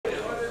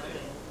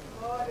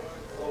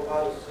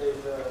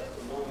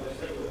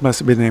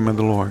Blessed be the name of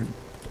the Lord.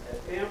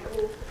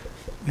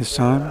 It's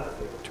time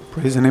to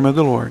praise the name of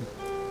the Lord.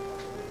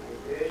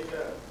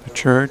 The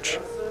church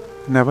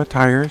never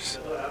tires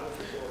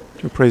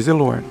to praise the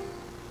Lord.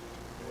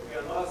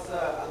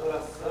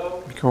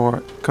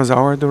 Because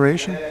our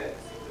adoration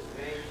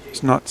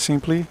is not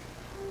simply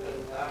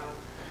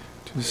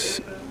to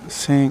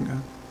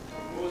sing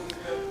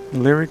the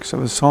lyrics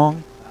of a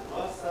song.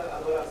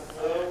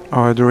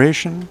 Our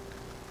adoration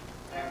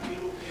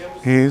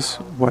is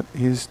what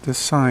is the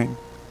sign,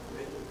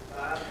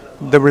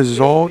 the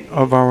result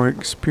of our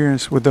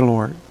experience with the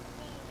Lord.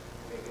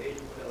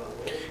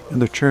 In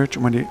the church,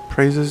 when it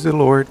praises the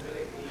Lord,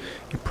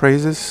 it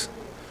praises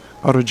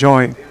out of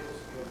joy,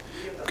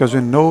 because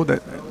we know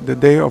that the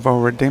day of our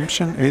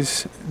redemption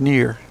is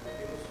near.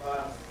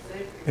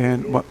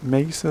 And what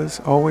makes us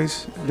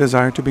always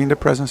desire to be in the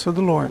presence of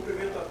the Lord.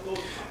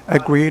 I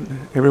greet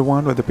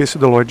everyone with the peace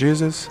of the Lord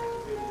Jesus.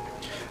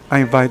 I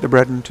invite the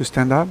brethren to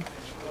stand up.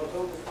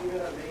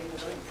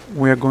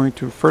 We are going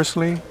to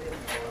firstly,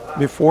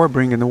 before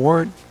bringing the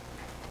word,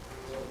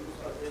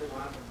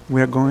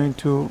 we are going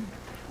to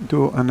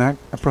do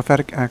a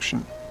prophetic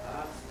action.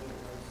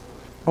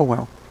 Oh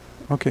well,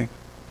 okay.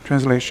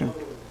 Translation.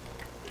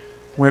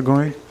 We are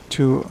going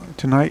to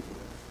tonight.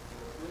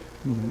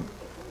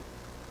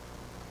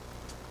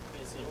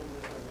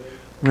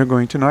 We are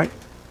going tonight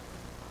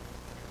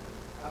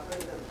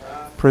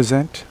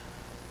present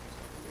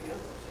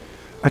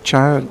a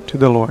child to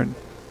the Lord.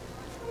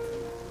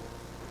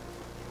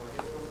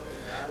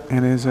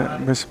 And it is a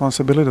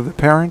responsibility of the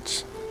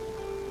parents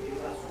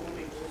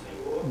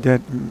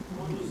that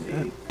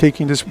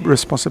taking this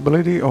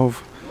responsibility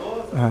of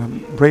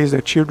raise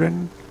their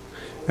children,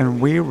 and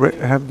we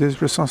have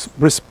this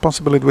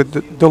responsibility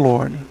with the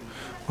Lord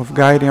of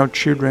guiding our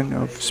children,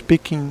 of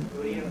speaking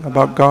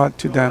about God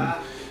to them,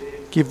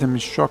 give them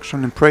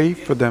instruction and pray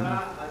for them,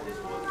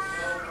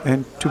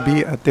 and to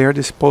be at their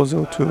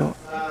disposal to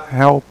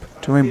help,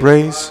 to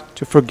embrace,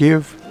 to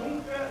forgive,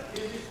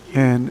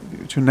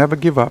 and to never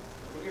give up.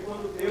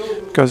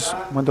 Because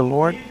when the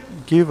Lord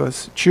gives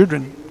us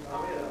children,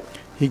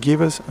 He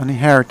gives us an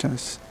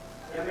inheritance.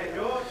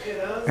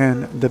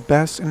 And the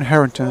best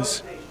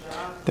inheritance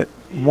that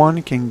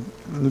one can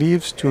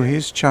leave to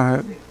his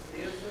child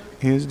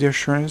is the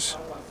assurance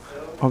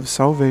of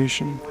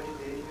salvation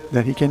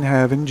that he can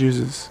have in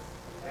Jesus.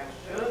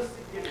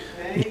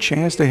 The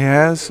chance that he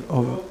has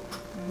of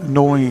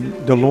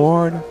knowing the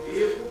Lord,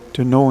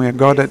 to knowing a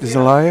God that is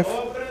alive,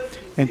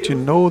 and to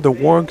know the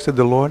works that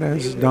the Lord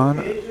has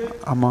done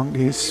among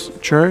His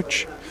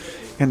church,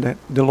 and that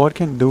the Lord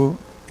can do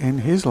in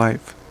his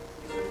life.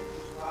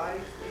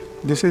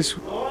 This is,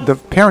 the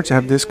parents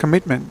have this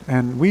commitment,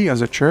 and we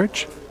as a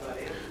church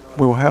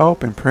will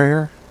help in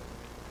prayer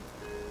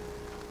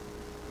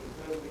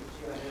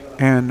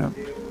and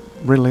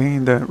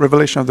relaying the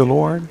revelation of the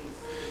Lord,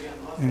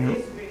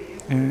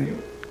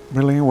 and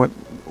relaying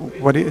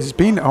what has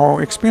been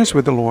our experience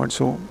with the Lord.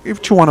 So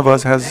each one of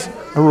us has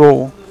a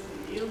role.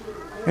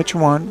 Each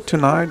one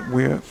tonight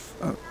we're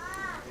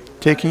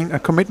taking a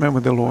commitment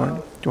with the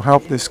Lord to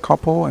help this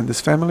couple and this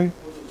family,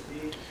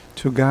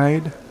 to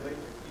guide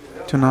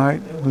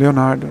tonight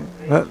Leonardo.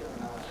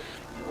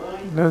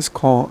 Let's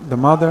call the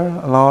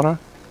mother Laura,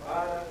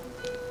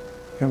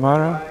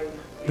 Evara,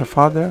 the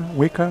father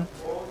Wicca,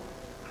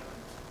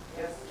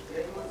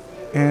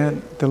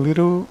 and the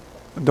little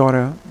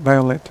daughter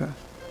Violetta.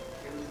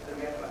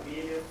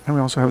 And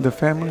we also have the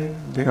family.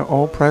 They are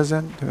all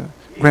present. The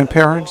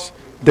grandparents,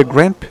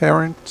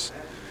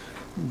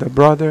 the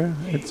brother.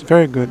 It's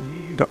very good.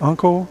 The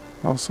uncle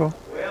also.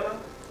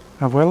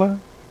 Abuela.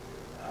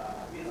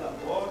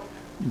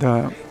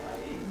 The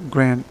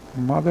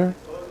grandmother.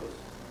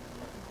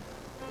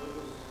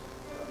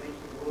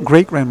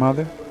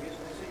 Great-grandmother.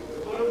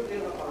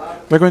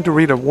 We're going to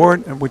read a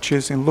word which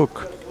is in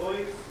Luke.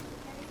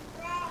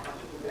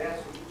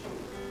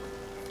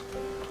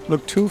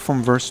 Luke 2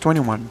 from verse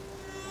 21.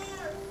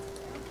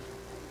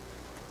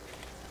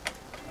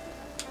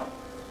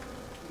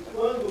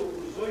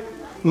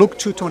 Luke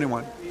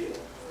 2:21.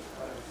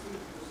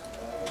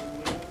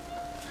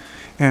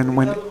 And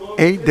when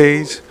 8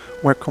 days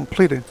were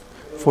completed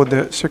for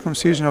the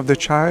circumcision of the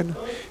child,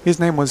 his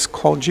name was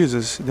called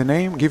Jesus, the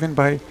name given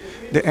by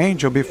the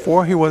angel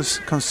before he was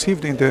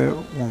conceived in the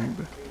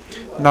womb.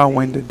 Now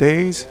when the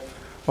days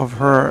of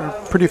her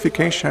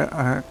purification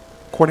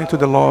according to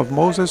the law of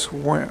Moses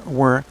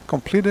were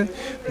completed,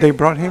 they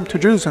brought him to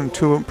Jerusalem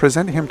to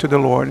present him to the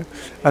Lord.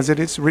 As it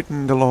is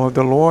written in the law of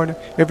the Lord,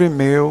 every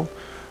male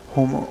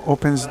whom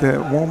opens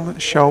the womb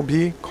shall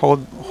be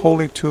called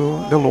holy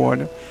to the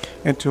Lord,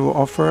 and to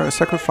offer a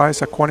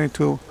sacrifice according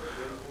to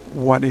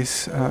what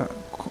is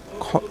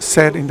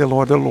said in the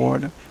law of the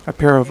Lord, a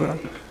pair of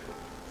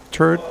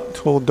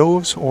turtle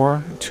doves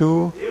or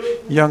 2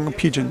 young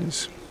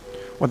pigeons.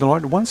 What the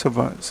Lord wants of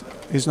us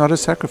is not a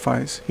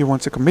sacrifice. He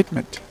wants a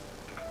commitment.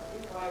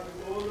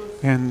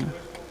 And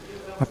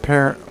a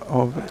pair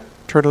of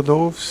turtle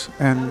doves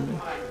and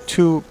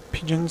 2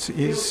 pigeons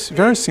is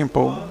very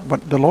simple.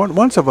 But the Lord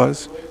wants of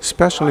us,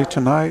 especially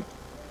tonight,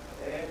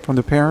 from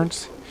the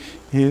parents,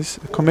 his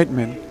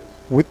commitment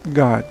with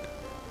God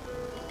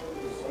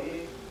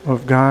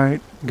of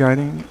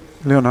guiding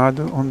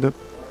Leonardo on the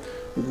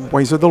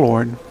ways of the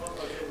Lord.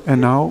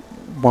 And now,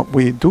 what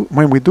we do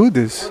when we do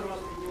this,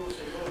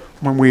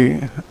 when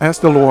we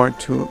ask the Lord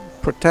to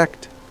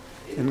protect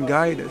and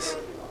guide us,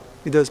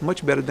 He does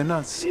much better than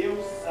us.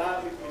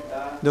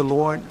 The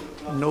Lord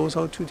knows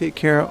how to take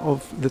care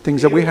of the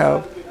things that we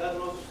have.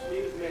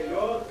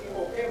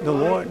 The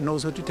Lord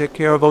knows how to take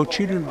care of our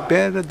children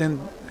better than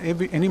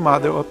any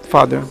mother or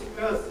father,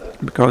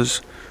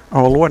 because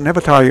our Lord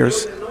never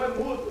tires.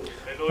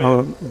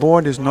 Our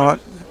Lord is not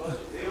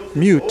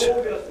mute.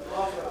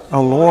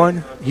 Our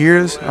Lord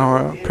hears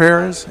our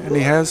prayers, and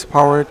He has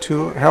power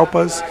to help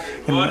us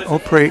and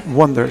operate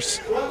wonders.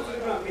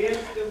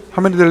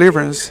 How many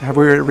deliverance have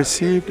we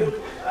received?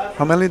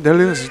 How many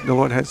deliverance the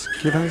Lord has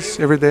given us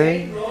every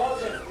day?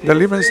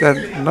 Deliverance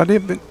that not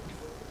even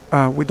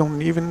we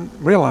don't even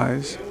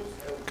realize,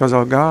 because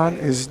our God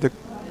is the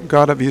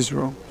God of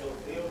Israel.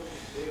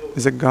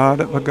 Is a God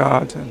of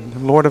gods and the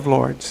Lord of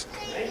lords.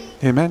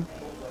 Amen.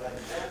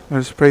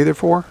 Let us pray,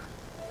 therefore.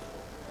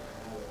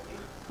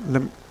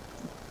 Let me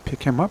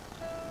pick him up.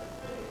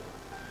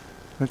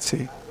 Let's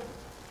see.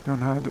 Don't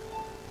know how to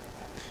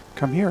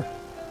come here.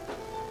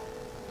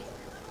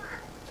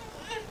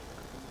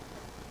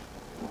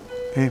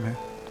 Amen.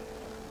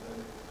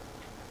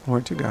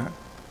 Glory to God.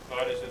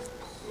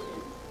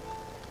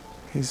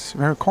 He's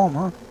very calm,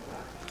 huh?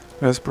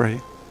 Let's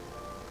pray.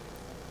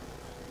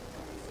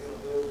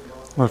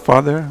 Lord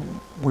Father,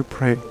 we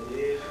pray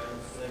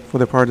for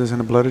the pardons in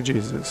the blood of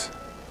Jesus.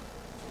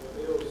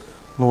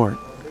 Lord,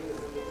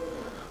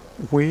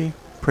 we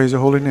praise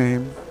your holy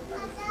name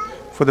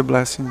for the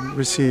blessing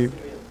received,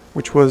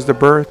 which was the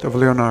birth of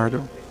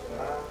Leonardo.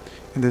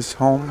 In this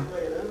home,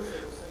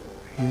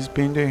 he's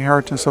been the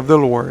inheritance of the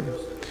Lord.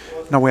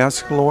 Now we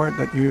ask, Lord,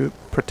 that you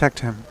protect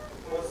him,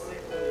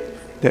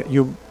 that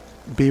you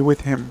be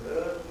with him,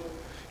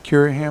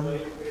 cure him,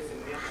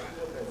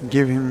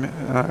 give him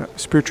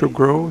spiritual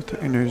growth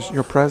in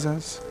your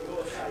presence,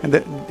 and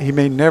that he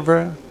may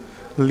never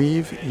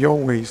leave your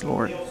ways,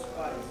 Lord.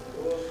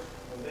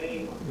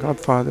 God,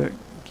 Father,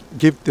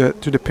 give to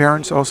the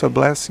parents also a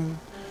blessing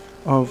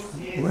of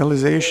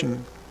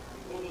realization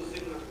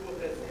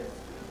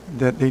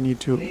that they need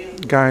to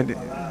guide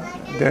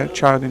their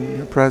child in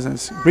your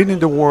presence, reading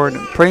the word,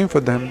 and praying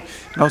for them,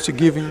 and also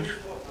giving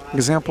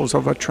examples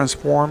of a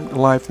transformed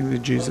life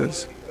in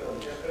Jesus.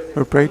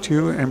 We pray to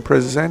you and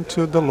present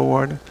to the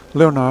Lord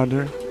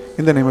Leonardo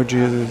in the name of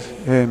Jesus.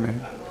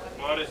 Amen.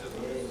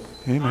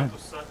 Amen.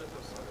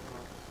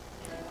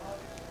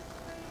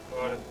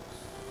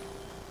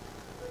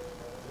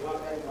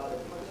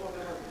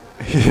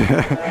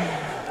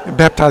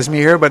 Baptize me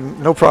here, but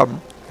no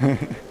problem.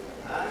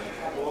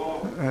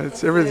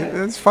 It's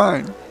everything. It's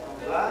fine.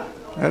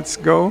 Let's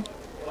go.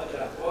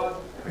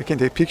 We can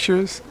take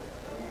pictures.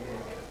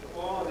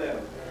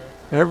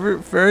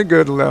 Very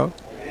good, Leo.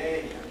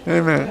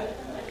 Amen.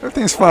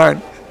 Everything's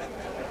fine.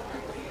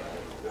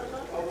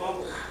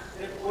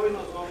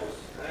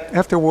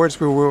 Afterwards,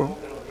 we'll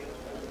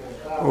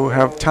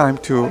have time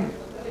to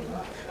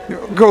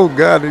go.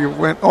 God, you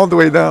went all the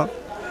way down.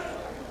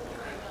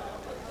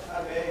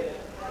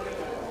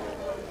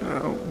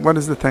 What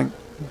is the thing?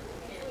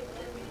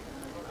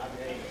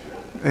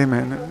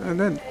 Amen. And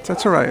then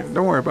that's all right.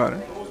 Don't worry about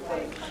it.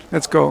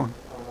 Let's go.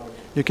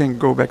 You can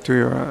go back to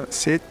your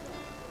seat.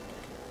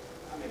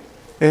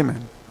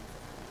 Amen.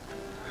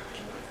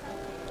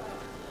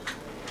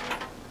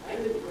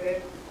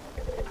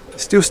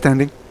 Still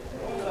standing.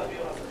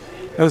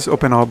 Let us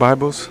open our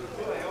Bibles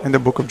in the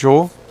book of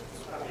Joel.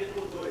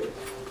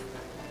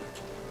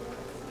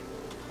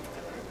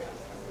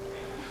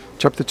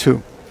 Chapter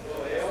 2.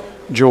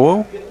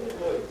 Joel,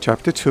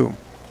 chapter 2.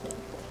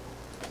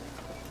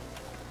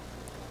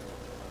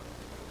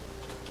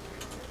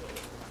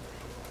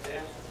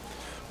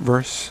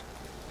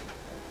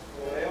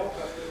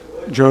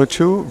 Joel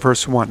 2,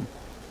 verse 1.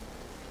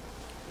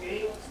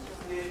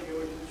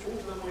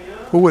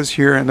 Who was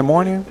here in the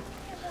morning?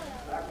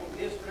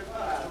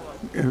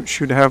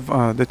 Should have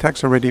the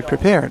text already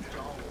prepared.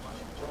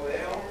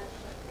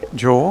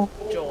 Joel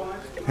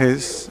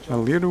is a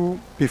little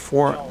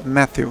before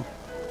Matthew.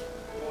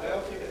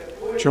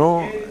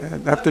 Joel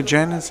after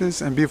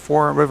Genesis and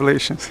before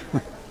Revelations.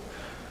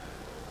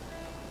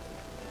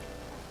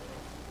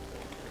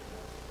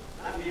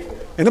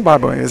 In the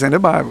Bible, is in the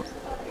Bible.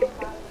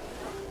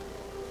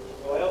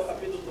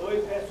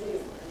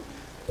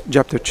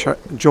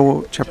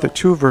 Joel chapter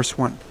 2, verse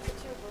 1.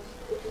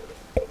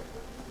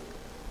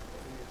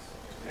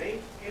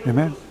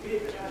 Amen.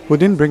 Who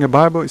didn't bring a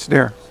Bible? It's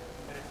there.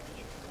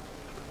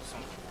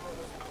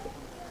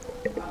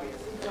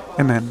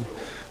 Amen.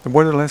 The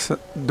word of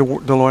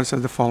the Lord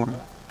says the following.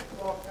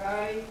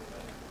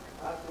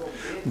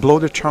 Blow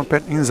the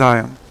trumpet in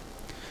Zion,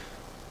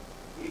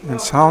 and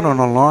sound an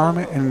alarm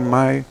in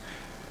my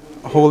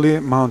holy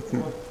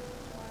mountain.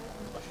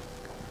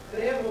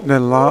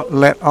 Then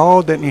let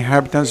all the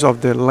inhabitants of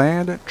the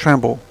land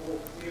tremble,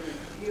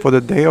 for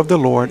the day of the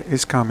Lord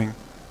is coming.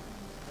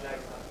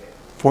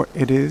 for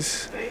it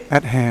is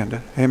at hand.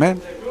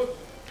 Amen.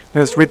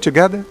 Let's read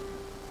together.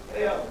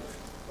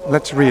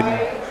 Let's read.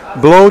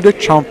 Blow the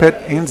trumpet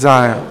in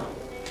Zion,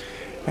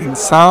 and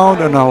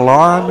sound an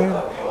alarm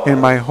in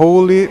my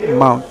holy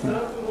mountain.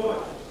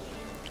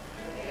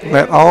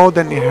 Let all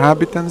the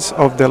inhabitants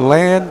of the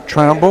land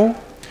tremble,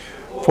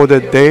 for the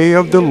day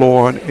of the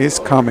Lord is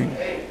coming,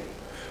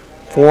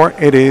 for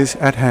it is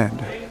at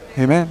hand.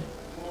 Amen.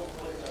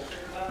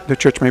 The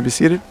church may be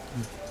seated.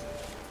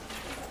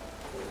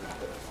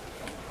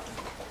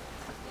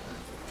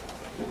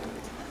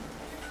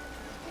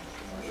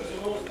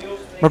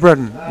 My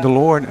brethren, the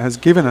Lord has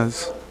given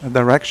us a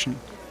direction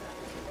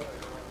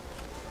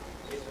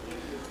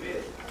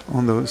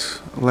on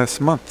those last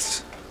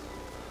months.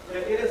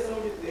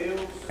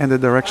 And the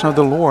direction of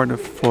the Lord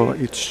for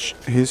its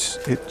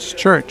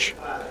church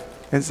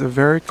is a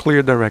very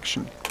clear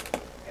direction.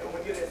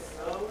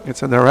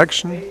 It's a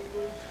direction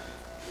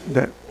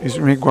that is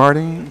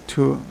regarding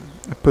to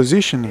a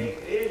positioning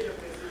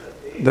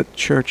that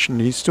church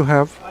needs to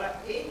have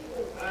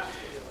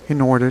in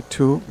order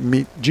to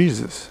meet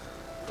Jesus.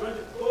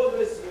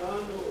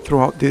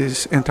 Throughout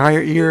this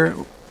entire year,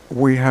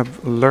 we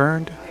have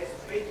learned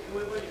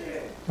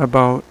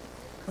about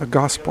a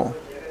gospel,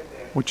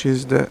 which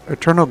is the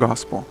eternal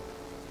gospel.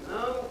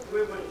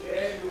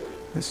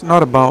 It's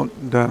not about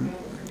the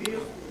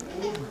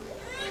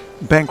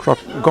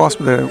bankrupt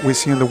gospel that we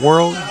see in the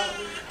world,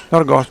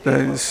 not a gospel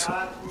that is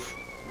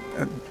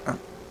a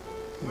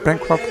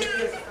bankrupt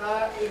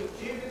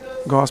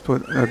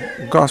gospel,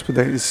 a gospel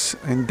that is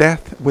in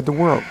death with the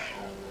world.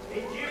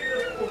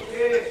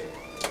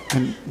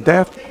 And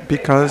death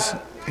because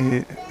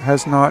it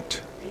has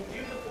not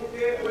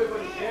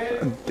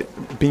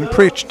been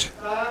preached.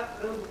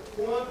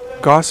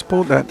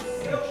 Gospel that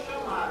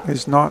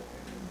is not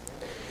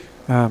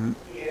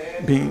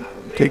being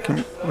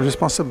taken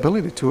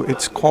responsibility to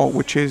its call,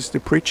 which is the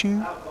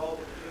preaching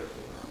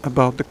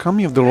about the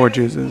coming of the Lord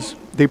Jesus.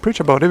 They preach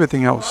about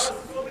everything else.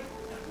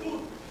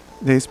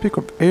 They speak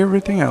of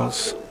everything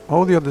else,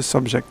 all the other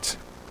subjects.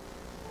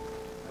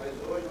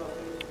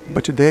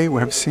 But today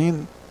we have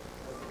seen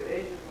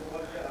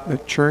the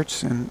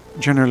church, and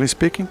generally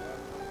speaking,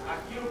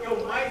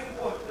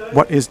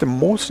 what is the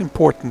most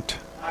important,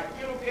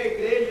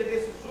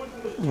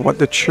 what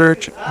the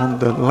church on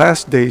the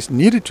last days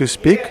needed to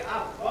speak,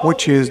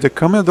 which is the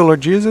coming of the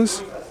Lord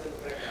Jesus,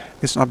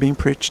 is not being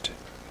preached.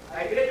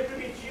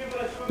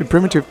 The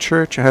primitive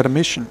church had a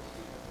mission.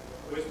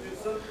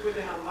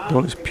 The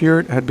Holy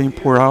Spirit had been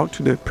poured out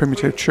to the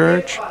primitive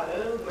church.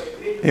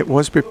 It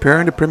was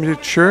preparing the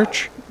primitive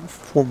church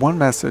for one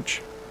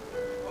message.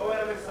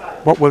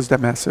 What was that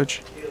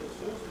message?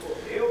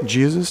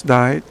 Jesus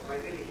died,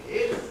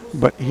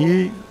 but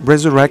He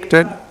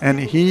resurrected, and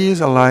He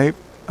is alive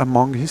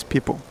among His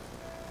people.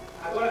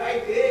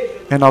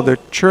 And now the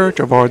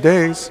church of our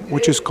days,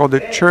 which is called the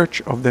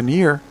church of the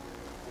near,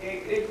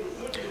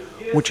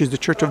 which is the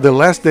church of the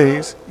last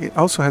days, it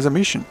also has a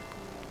mission.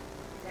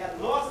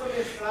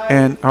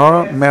 And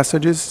our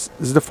message is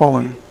the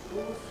following.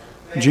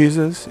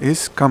 Jesus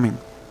is coming.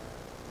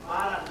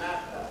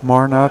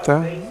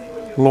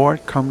 Maranatha,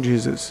 Lord, come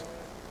Jesus.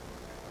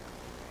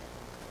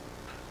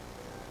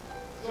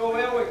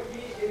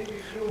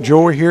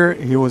 Joel here,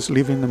 he was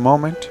living the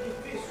moment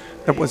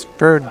that was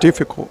very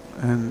difficult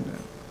in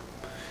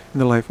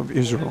the life of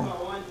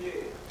Israel.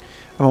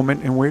 A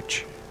moment in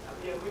which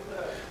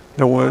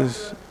there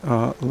was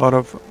a lot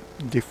of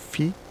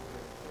defeat.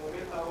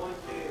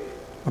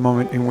 A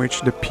moment in which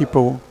the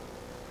people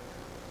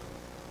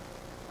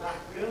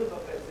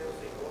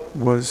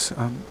was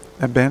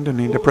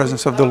abandoning the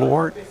presence of the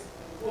Lord.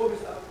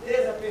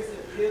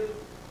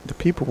 The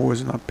people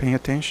was not paying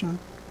attention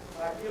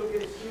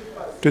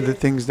to the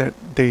things that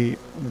they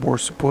were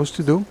supposed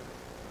to do.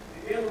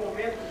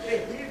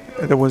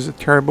 There was a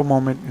terrible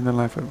moment in the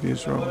life of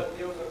Israel.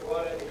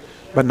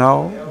 But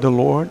now the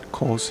Lord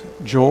calls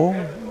Joel,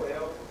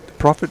 the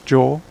prophet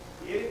Joel,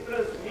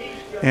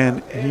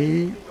 and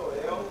he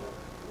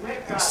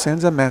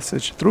sends a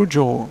message through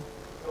Joel.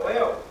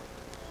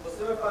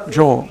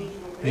 Joel,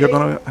 you're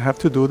going to have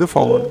to do the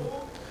following.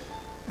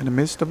 In the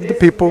midst of the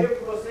people,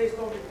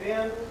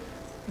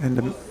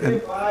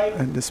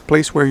 and this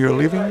place where you're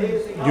living,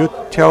 you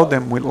tell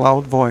them with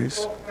loud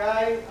voice,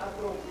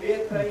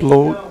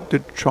 blow the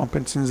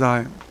trumpets in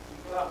Zion,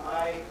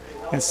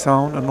 and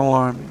sound an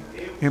alarm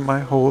in my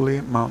holy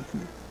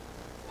mountain.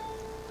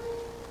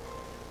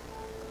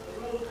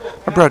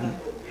 My brethren,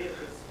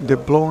 the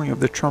blowing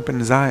of the trumpet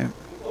in Zion,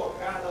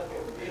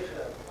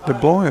 the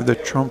blowing of the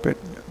trumpet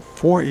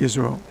for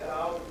Israel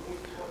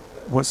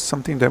was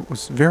something that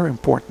was very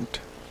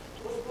important.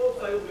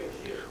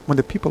 When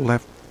the people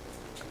left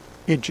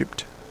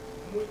Egypt,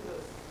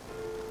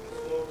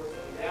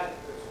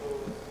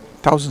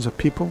 thousands of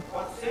people,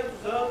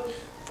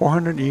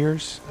 400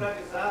 years,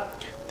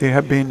 they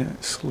have been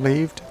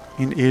enslaved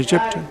in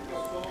Egypt.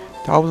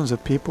 Thousands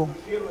of people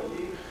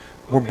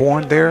were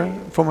born there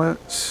from a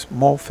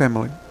small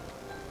family.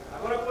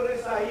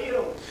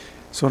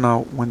 So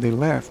now, when they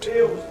left,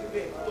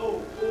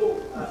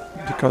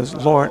 because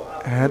Lord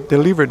had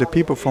delivered the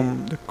people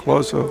from the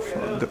claws of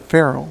the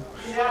Pharaoh.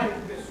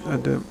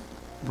 The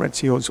Red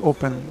Sea was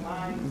open.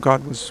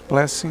 God was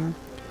blessing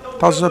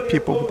thousands of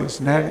people with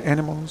these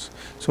animals.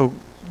 So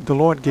the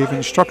Lord gave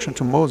instruction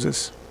to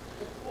Moses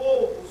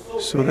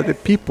so that the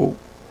people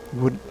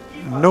would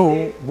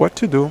know what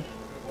to do,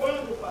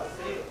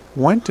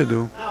 when to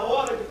do,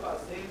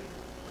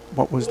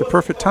 what was the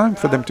perfect time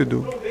for them to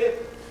do.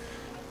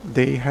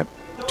 They had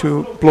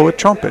to blow a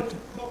trumpet.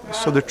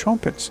 So the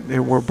trumpets, they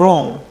were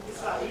blown,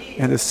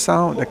 and the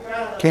sound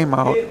that came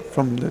out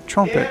from the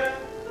trumpet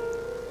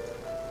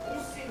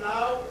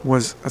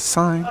was a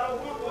sign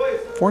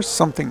for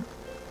something.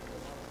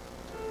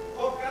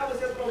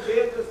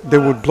 They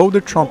would blow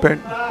the trumpet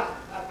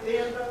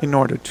in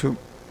order to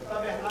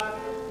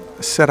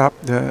set up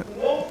the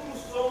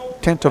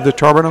tent of the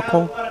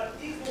tabernacle,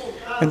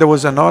 and there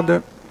was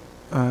another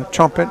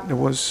trumpet that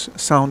was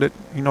sounded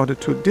in order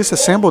to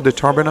disassemble the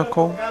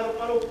tabernacle.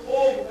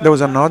 There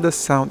was another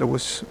sound that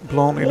was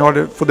blown in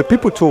order for the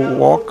people to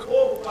walk.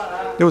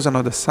 There was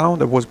another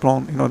sound that was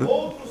blown in order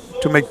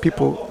to make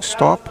people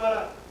stop.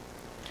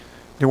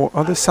 There were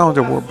other sounds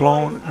that were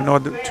blown in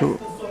order to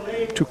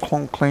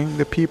conclaim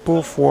the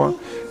people for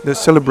the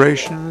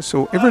celebration.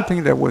 So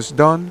everything that was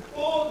done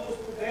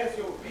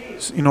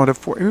in order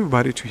for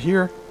everybody to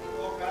hear,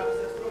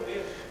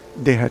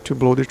 they had to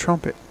blow the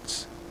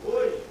trumpets.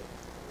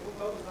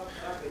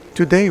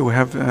 Today we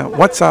have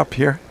WhatsApp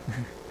here.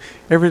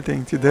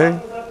 Everything today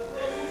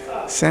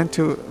sent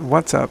to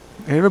WhatsApp.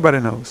 Everybody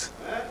knows,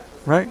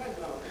 right?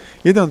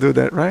 You don't do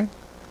that, right?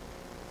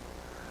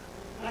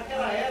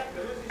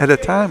 At the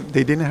time,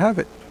 they didn't have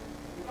it.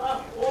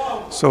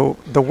 So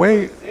the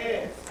way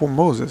for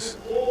Moses,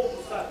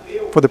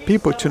 for the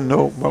people to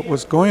know what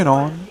was going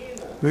on,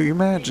 you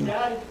imagine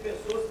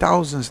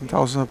thousands and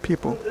thousands of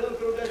people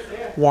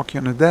walking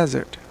on the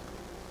desert.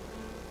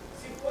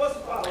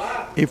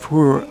 If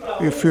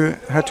we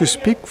had to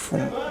speak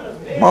from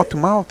mouth to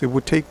mouth, it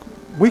would take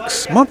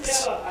weeks,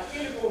 months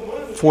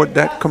for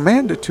that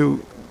command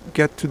to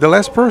get to the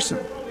last person.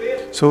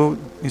 So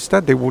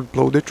instead they would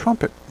blow the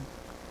trumpet.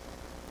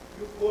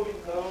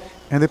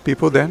 And the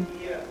people then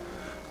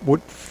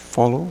would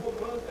follow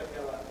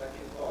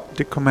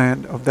the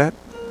command of that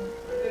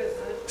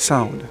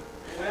sound.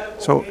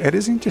 So it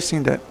is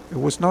interesting that it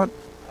was not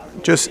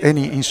just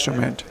any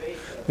instrument.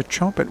 The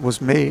trumpet was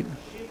made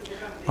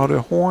out of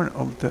the horn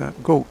of the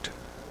goat.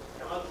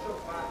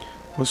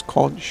 It was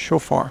called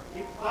shofar.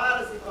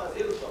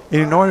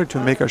 And in order to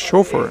make a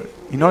shofar,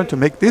 in order to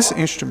make this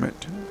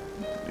instrument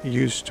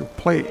used to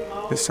play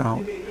the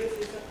sound,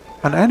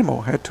 an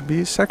animal had to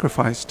be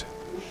sacrificed.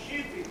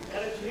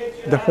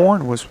 The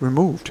horn was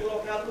removed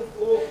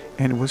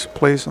and it was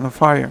placed on the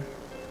fire.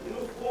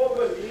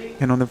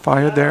 And on the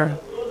fire there,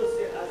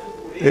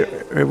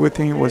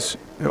 everything was,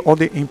 all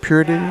the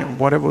impurity,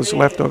 whatever was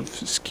left of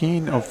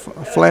skin, of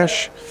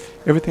flesh,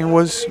 everything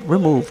was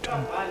removed.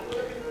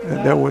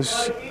 And there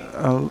was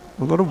a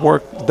lot of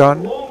work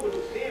done.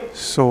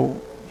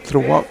 So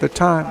throughout the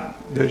time,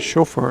 the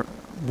shofar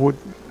would,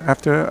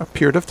 after a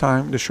period of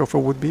time, the shofar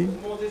would be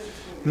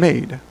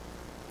made.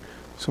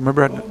 So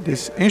remember,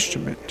 this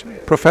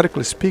instrument,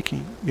 prophetically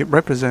speaking, it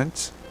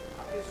represents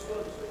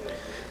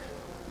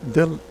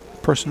the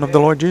person of the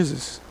Lord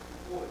Jesus,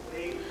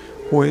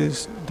 who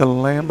is the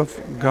Lamb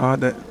of God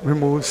that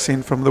removes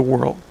sin from the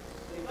world.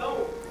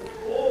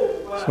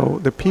 So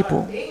the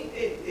people,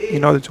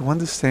 in order to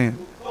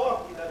understand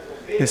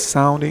the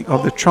sounding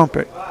of the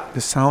trumpet,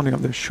 the sounding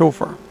of the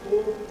shofar,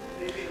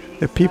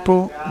 the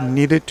people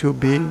needed to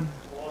be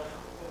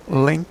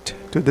linked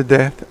to the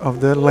death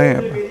of the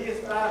Lamb.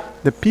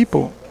 The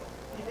people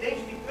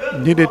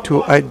needed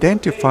to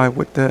identify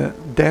with the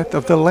death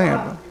of the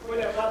Lamb,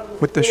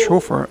 with the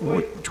shofar,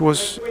 which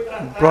was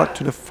brought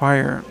to the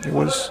fire. It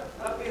was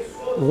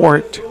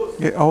worked.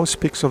 It all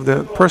speaks of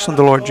the person of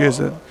the Lord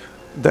Jesus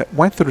that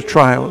went through the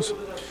trials,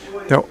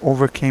 that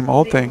overcame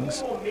all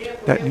things,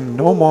 that in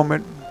no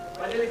moment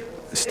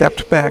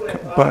stepped back,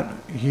 but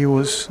he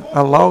was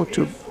allowed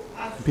to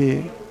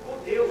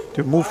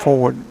move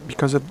forward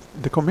because of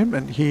the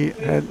commitment he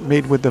had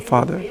made with the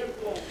Father.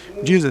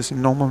 Jesus,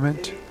 in no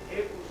moment,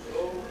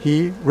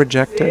 he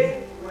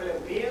rejected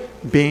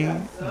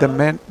being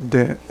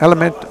the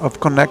element of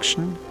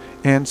connection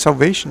and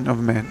salvation of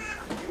man.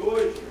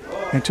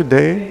 And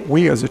today,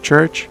 we as a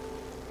church,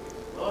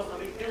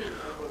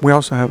 we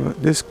also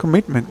have this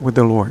commitment with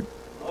the Lord.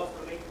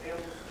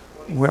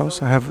 We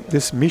also have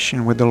this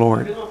mission with the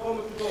Lord.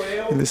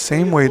 In the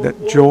same way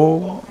that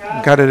Joel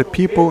gathered the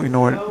people in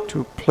order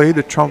to play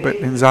the trumpet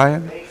in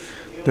Zion,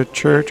 the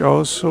church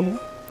also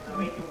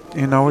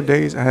in our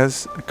days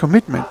has a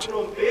commitment.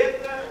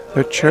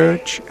 The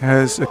church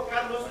has the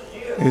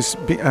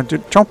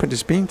trumpet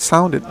is being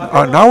sounded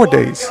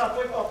nowadays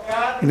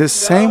in the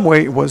same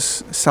way it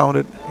was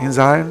sounded in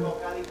Zion.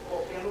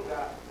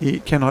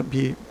 It cannot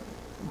be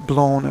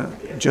blown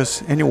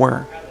just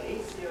anywhere.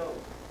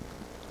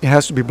 It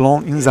has to be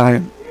blown in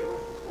Zion.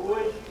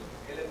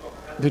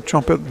 The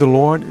trumpet of the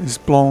Lord is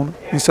blown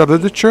inside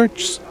of the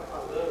church.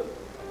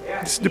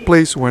 This is the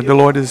place where the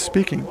Lord is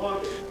speaking.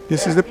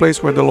 This is the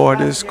place where the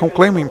Lord is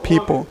conclaiming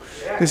people.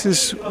 This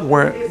is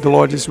where the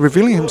Lord is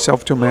revealing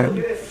himself to man.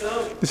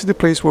 This is the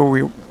place where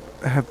we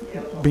have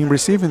been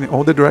receiving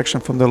all the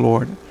direction from the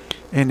Lord.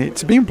 And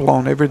it's being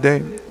blown every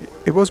day.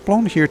 It was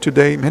blown here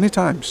today many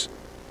times.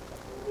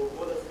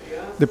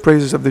 The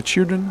praises of the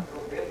children,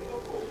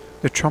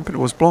 the trumpet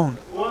was blown.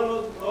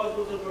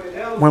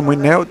 When we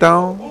knelt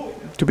down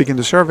to begin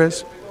the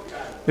service,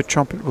 the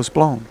trumpet was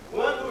blown.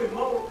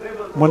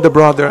 When the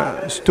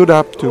brother stood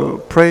up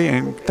to pray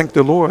and thank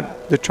the Lord,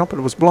 the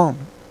trumpet was blown.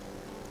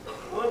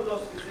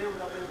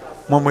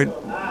 When we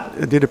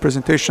did a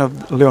presentation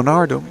of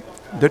Leonardo,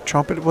 the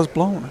trumpet was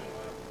blown.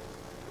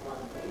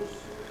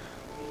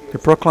 The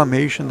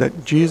proclamation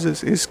that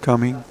Jesus is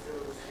coming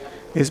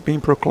is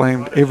being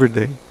proclaimed every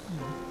day.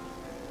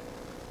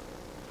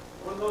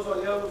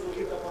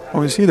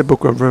 When we see the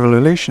book of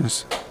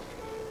Revelations,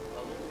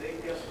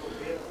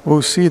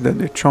 we'll see that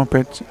the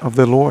trumpet of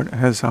the Lord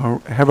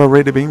have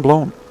already been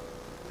blown.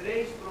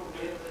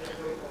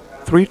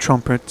 3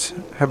 trumpets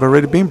have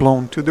already been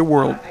blown to the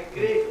world,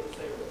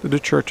 to the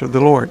church of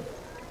the Lord.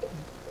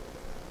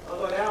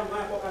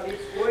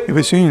 If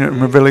we see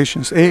in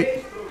Revelations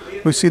 8,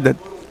 we see that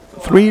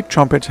 3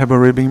 trumpets have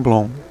already been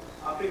blown.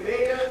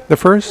 The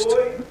first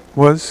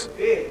was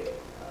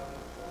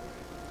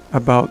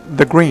about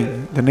the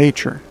green, the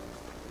nature.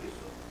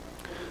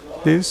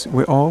 This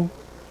we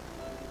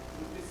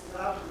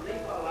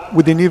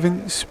didn't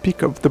even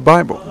speak of the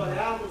Bible.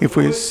 If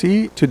we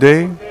see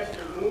today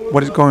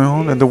what is going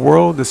on in the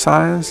world, the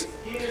science,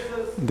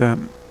 the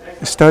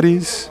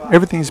studies,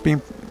 everything is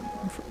being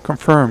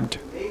confirmed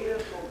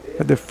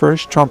that the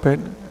first trumpet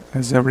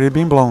has already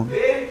been blown.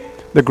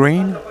 The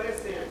green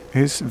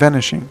is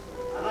vanishing.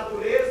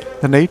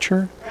 The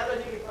nature,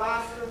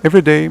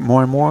 every day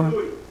more and more,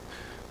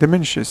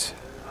 diminishes.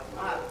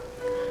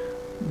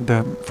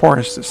 The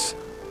forests,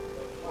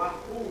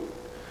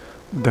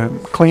 the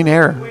clean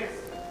air,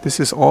 this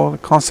is all a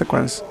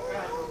consequence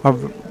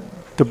of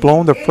the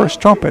blowing the first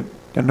trumpet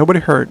that nobody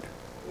heard.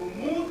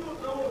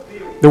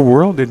 The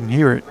world didn't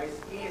hear it.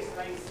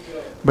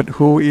 But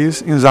who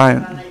is in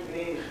Zion?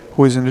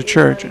 Who is in the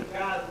church?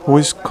 Who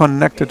is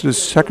connected to the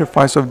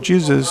sacrifice of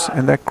Jesus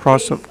and that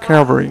cross of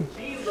Calvary?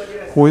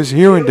 Who is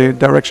hearing the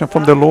direction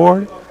from the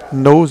Lord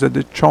knows that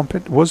the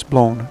trumpet was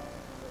blown.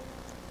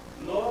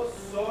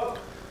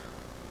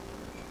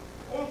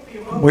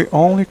 We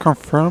only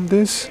confirm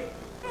this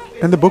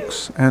in the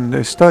books and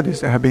the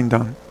studies that have been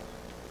done.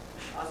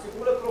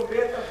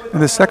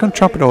 And the second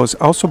trumpet was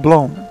also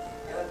blown.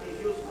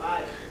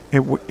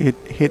 It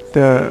hit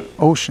the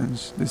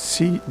oceans, the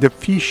sea, the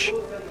fish,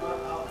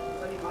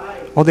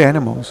 all the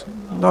animals.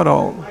 Not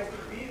all,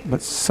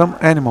 but some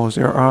animals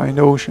there are in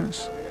the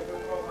oceans.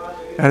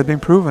 It has been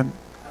proven.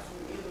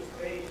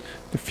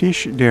 The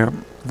fish, they are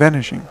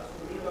vanishing.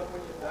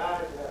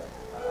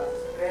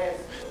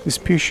 The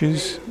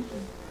species,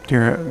 they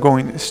are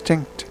going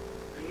extinct.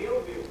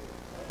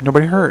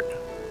 Nobody heard,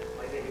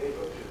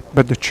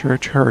 but the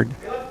church heard.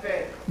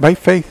 By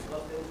faith,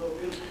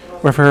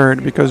 we've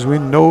heard because we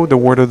know the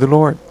word of the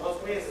Lord.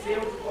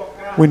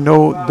 We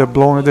know the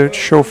blowing of the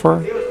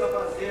shofar.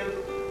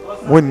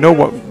 We know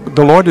what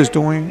the Lord is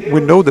doing.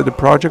 We know that the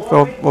project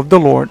of the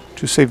Lord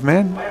to save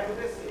men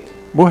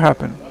will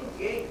happen,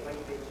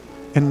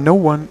 and no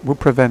one will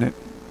prevent it.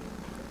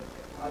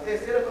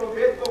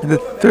 And the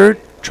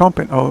third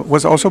trumpet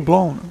was also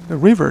blown. The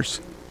rivers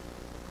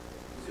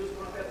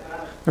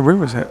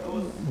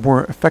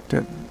were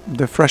affected.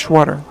 The fresh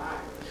water,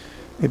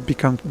 it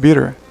becomes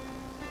bitter,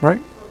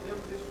 right?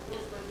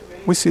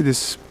 We see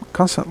this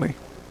constantly.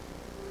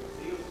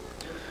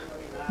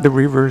 The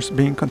rivers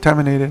being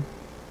contaminated.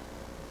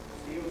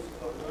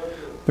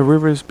 The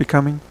rivers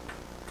becoming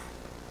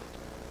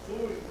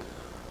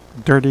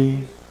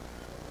dirty.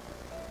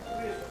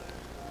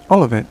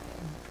 All of it.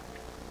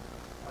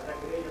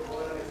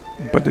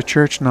 But the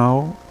church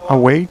now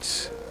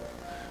awaits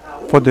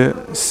for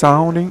the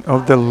sounding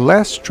of the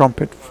last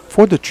trumpet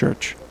for the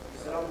church,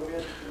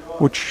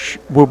 which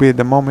will be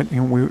the moment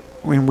in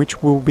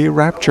which we'll be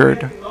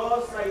raptured.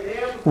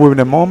 Will be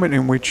the moment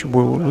in which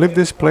we'll leave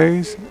this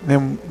place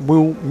and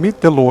we'll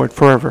meet the Lord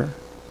forever.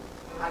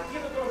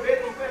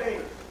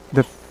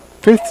 The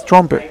fifth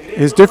trumpet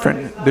is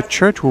different. The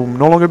church will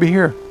no longer be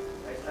here.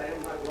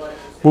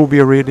 We'll be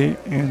already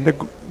in the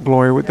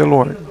glory with the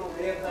Lord.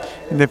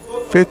 And the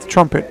fifth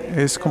trumpet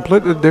is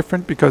completely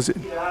different because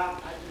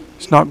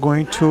it's not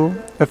going to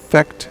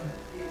affect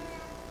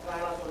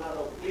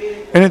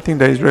anything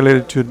that is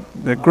related to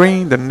the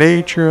green, the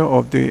nature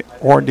of the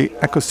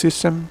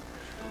ecosystem,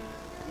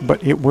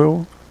 but it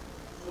will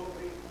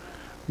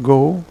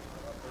go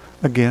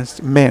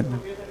against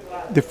men.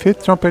 The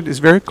fifth trumpet is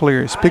very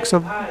clear. It speaks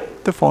of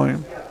the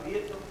following.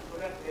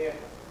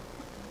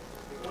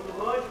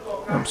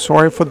 I'm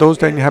sorry for those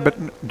that inhabit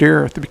the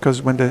earth,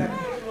 because when the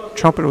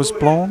trumpet was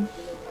blown,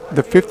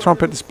 the fifth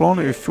trumpet is blown.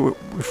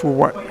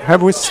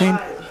 Have we seen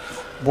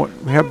what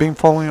we have been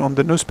following on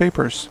the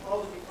newspapers?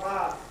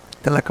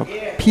 The lack of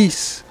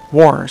peace,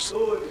 wars,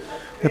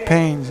 the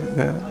pains,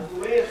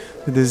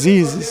 the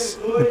diseases,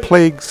 the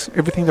plagues,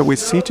 everything that we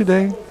see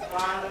today,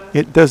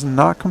 it does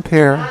not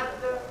compare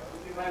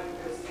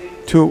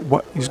to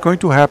what is going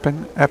to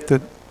happen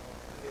after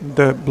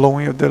the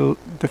blowing of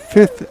the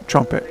fifth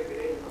trumpet.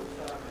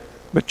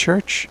 But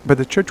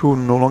the church will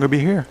no longer be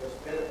here.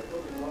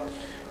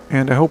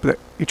 And I hope that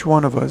each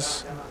one of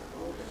us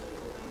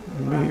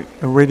may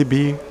already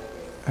be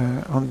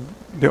on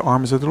the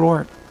arms of the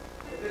Lord.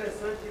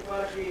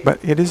 But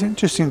it is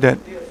interesting that,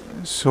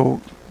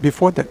 so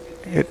before that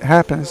it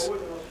happens,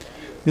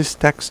 this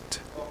text,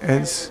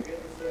 as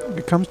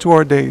it comes to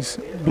our days,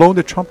 blow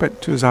the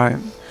trumpet to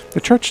Zion. The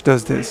church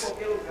does this.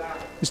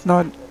 It's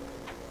not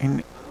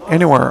in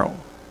anywhere.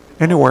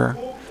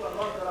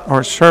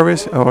 Our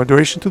service, our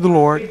adoration to the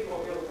Lord,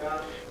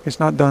 it's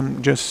not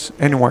done just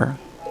anywhere,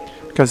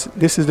 because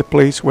this is the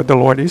place where the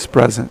Lord is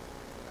present.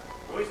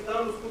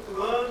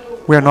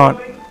 We are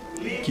not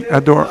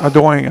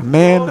adoring a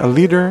man, a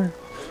leader,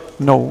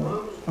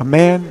 no. A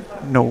man,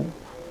 no.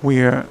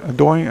 We are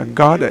adoring a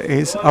God that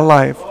is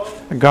alive,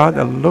 a God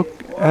that looks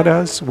at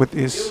us with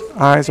his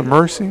eyes of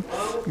mercy,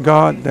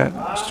 God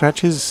that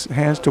stretches his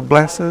hands to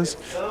bless us,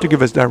 to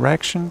give us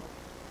direction,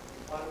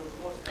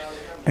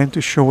 and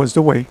to show us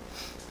the way.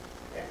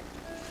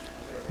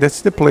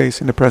 That's the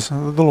place in the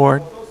presence of the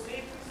Lord.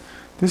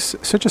 This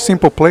is such a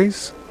simple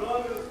place.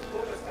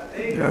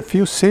 A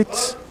few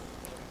seats,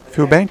 a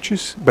few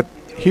benches, but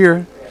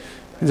here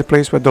is the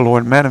place where the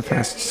Lord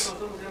manifests.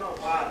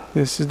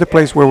 This is the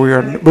place where we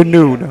are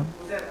renewed.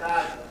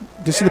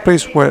 This is the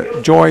place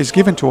where joy is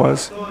given to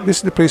us. This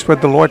is the place where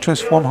the Lord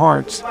transforms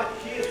hearts.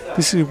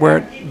 This is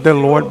where the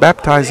Lord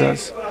baptizes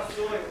us.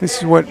 This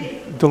is where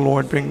the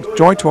Lord brings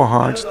joy to our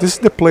hearts. This is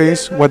the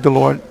place where the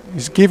Lord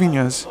is giving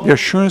us the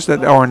assurance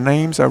that our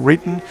names are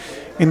written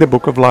in the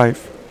book of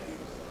life.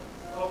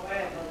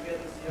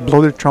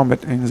 Blow the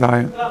trumpet in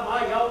Zion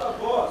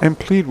and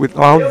plead with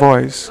loud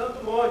voice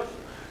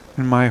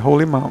in my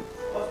holy mount.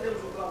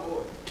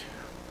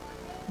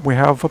 We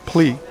have a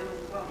plea.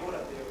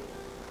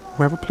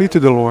 We have a plea to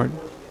the Lord.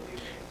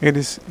 It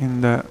is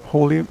in the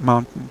holy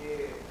mountain,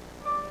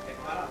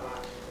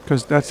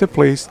 because that's the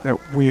place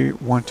that we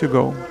want to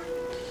go.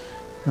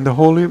 In the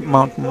holy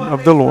mountain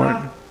of the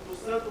Lord.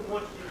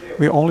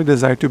 We only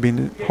desire to be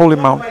in the holy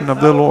mountain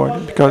of the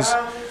Lord, because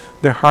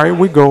the higher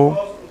we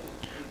go,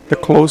 the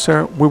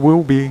closer we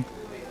will be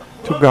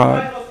to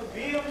God.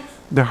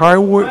 The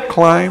higher we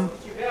climb,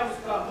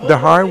 the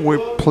higher we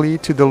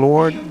plead to the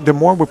Lord, the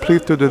more we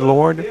plead to the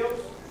Lord,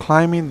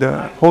 climbing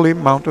the holy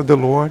mount of the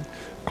Lord,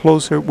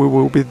 closer we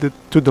will be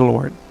to the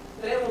Lord.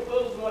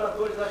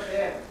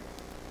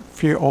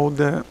 Fear all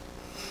the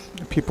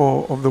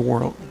people of the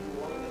world.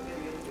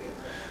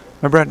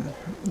 My brethren,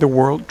 the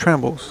world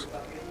trembles.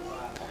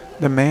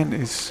 The man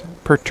is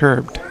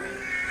perturbed.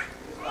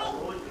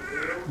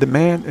 The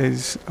man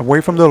is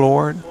away from the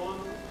Lord,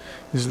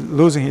 is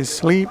losing his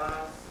sleep,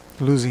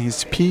 losing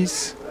his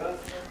peace,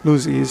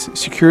 losing his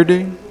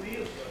security.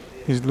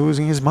 He's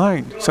losing his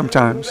mind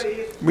sometimes.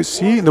 We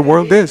see in the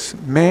world this,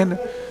 man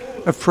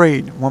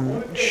afraid,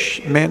 one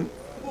man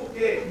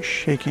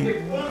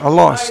shaking,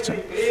 lost,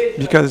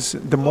 because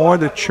the more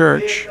the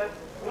church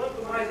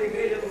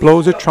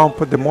blows the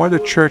trumpet, the more the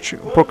church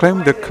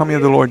proclaims the coming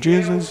of the Lord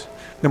Jesus,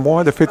 the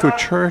more the faithful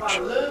church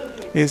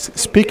is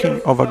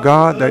speaking of a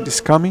God that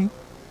is coming.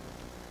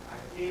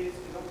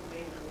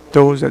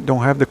 Those that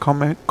don't have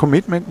the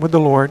commitment with the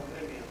Lord,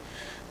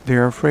 they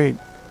are afraid.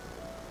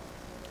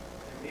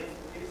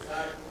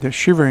 They're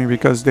shivering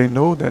because they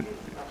know that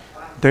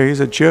there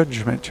is a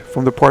judgment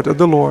from the part of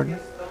the Lord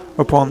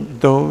upon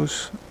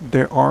those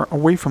that are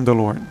away from the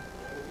Lord.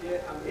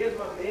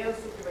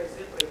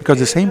 Because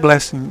the same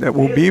blessing that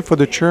will be for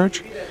the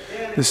church,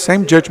 the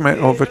same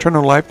judgment of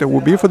eternal life that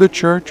will be for the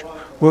church,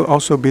 will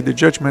also be the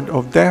judgment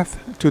of death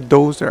to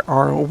those that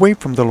are away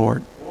from the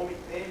Lord.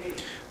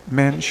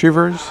 Man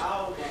shivers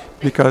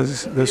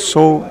because the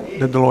soul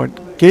that the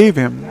Lord gave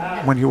him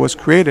when he was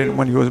created,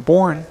 when he was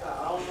born,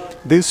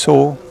 this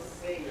soul,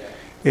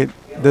 it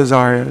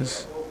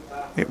desires,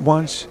 it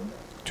wants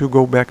to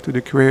go back to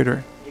the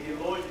Creator.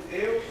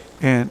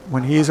 And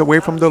when he is away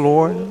from the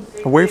Lord,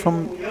 away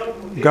from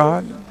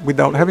God,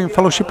 without having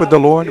fellowship with the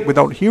Lord,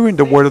 without hearing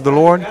the word of the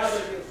Lord,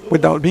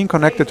 without being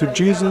connected to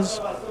Jesus,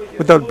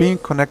 without being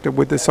connected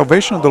with the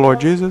salvation of the Lord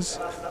Jesus,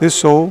 this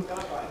soul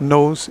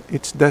knows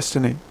its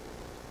destiny.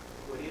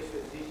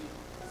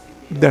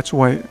 That's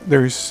why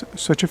there is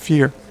such a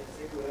fear,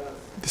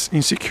 this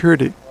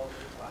insecurity,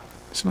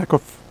 this lack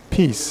of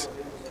peace.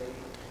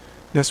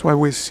 That's why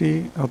we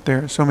see out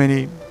there so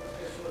many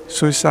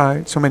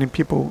suicides, so many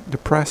people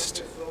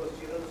depressed,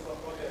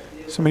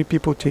 so many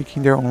people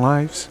taking their own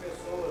lives,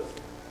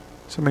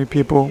 so many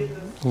people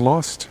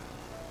lost,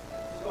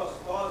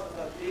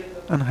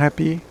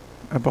 unhappy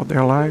about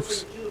their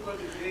lives,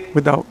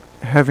 without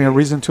having a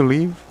reason to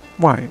live.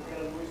 Why?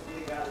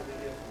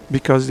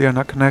 Because they are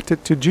not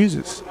connected to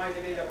Jesus.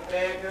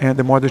 And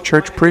the more the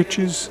church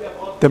preaches,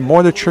 the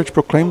more the church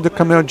proclaims the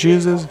coming of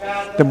Jesus,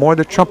 the more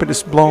the trumpet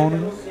is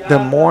blown, the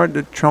more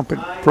the trumpet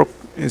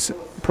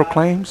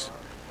proclaims,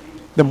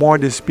 the more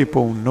these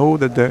people know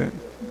that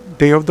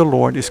day of the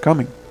Lord is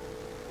coming.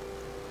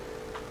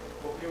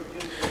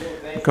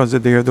 Because the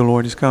day of the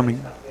Lord is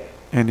coming,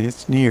 and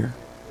it's near.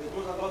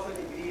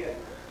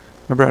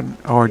 My brother,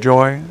 our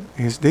joy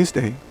is this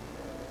day.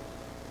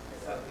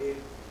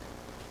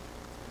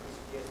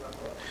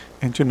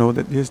 And to know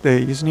that this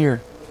day is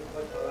near.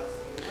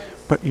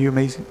 But you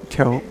may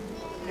tell,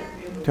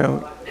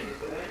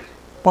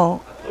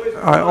 well,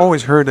 I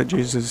always heard that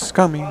Jesus is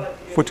coming.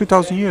 For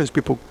 2,000 years,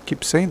 people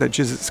keep saying that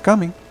Jesus is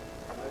coming.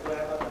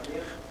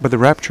 But the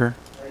rapture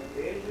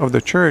of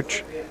the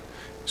church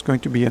is going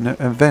to be an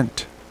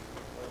event.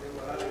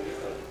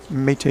 It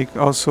may take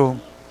also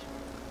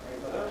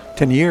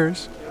 10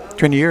 years,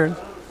 20 years,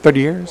 30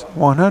 years,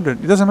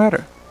 100. It doesn't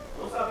matter.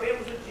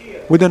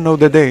 We don't know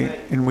the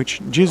day in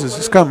which Jesus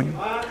is coming.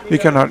 We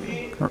cannot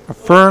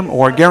affirm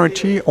or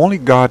guarantee. Only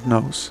God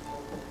knows.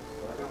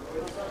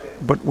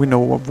 But we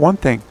know of one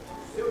thing.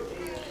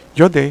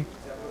 Your day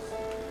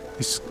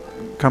is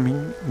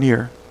coming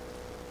near.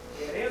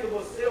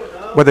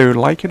 Whether you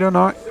like it or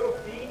not,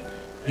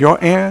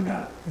 your end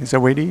is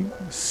already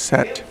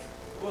set.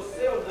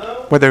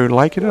 Whether you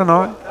like it or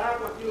not,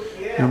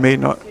 you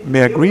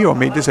may agree or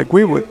may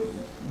disagree with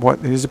what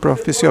is the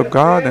prophecy of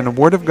God and the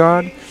Word of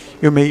God.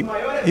 You may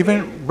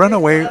even run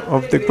away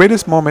of the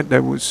greatest moment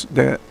that was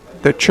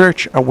the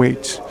church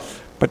awaits,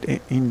 but an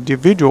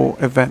individual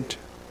event.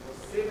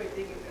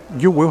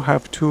 You will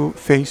have to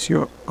face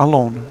your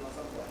alone,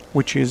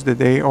 which is the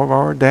day of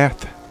our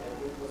death.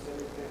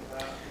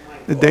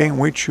 The day in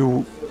which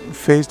you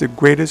face the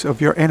greatest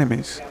of your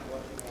enemies,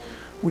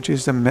 which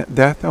is the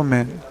death of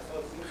man.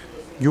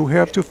 You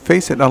have to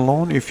face it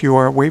alone if you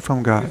are away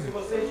from God.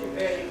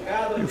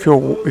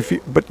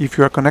 But if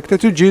you are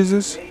connected to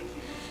Jesus,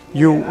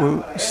 you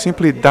will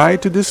simply die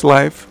to this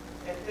life,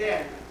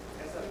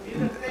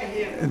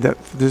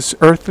 this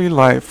earthly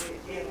life,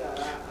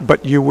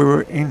 but you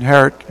will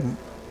inherit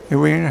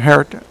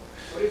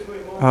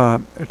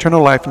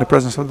eternal life in the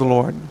presence of the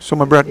Lord. So,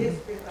 my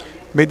brethren,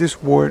 may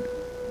this word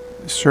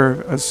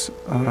serve as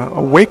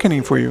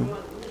awakening for you,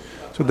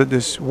 so that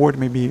this word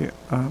may be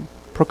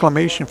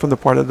proclamation from the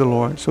part of the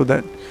Lord, so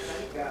that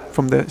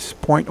from this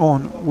point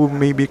on we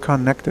may be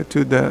connected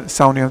to the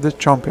sounding of the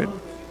trumpet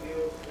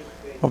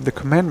of the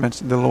commandments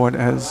the Lord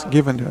has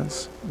given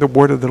us, the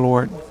word of the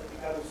Lord,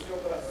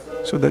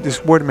 so that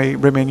this word may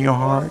remain in your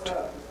heart,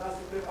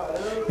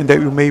 and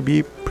that you may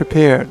be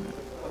prepared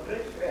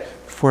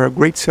for a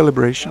great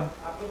celebration,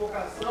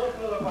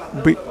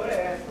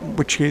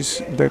 which is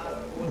the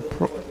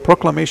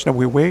proclamation that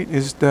we wait,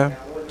 is the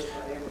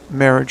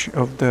marriage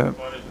of the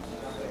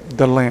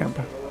Lamb,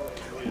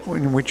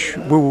 in which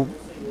we will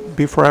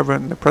be forever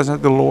in the presence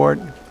of the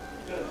Lord,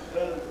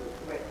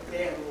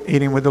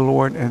 eating with the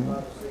Lord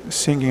and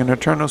singing an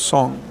eternal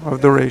song of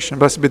adoration.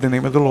 Blessed be the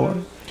name of the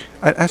Lord.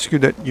 I ask you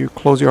that you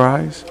close your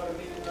eyes,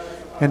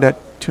 and that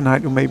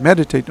tonight you may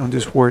meditate on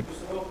this word,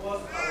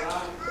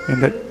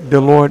 and that the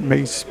Lord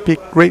may speak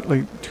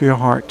greatly to your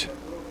heart,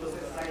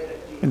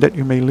 and that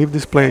you may leave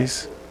this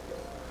place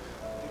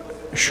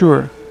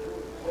sure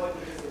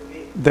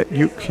that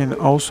you can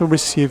also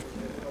receive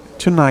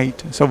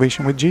tonight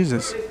salvation with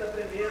Jesus.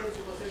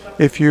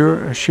 If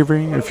you're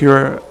shivering, if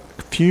you're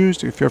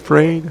confused, if you're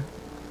afraid,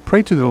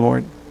 pray to the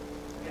Lord.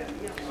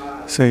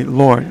 Say,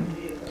 Lord,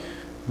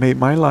 may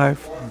my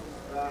life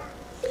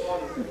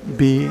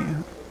be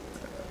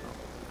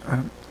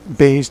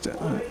based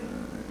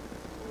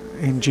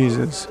in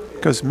Jesus,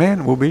 because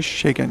man will be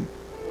shaken.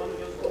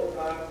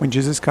 When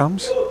Jesus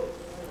comes,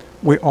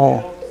 we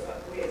all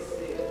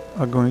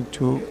are going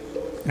to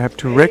have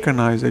to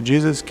recognize that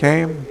Jesus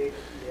came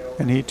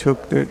and he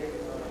took the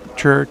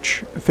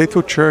church,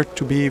 faithful church,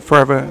 to be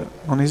forever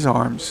on his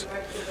arms.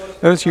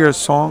 Let us hear a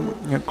song.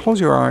 Close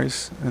your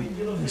eyes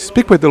and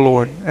speak with the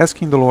Lord,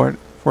 asking the Lord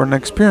for an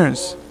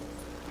experience,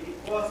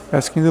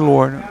 asking the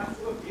Lord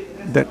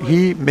that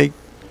he make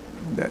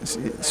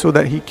so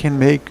that he can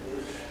make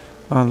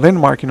a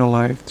landmark in your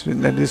life,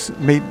 that this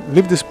may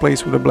leave this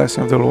place with the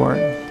blessing of the Lord.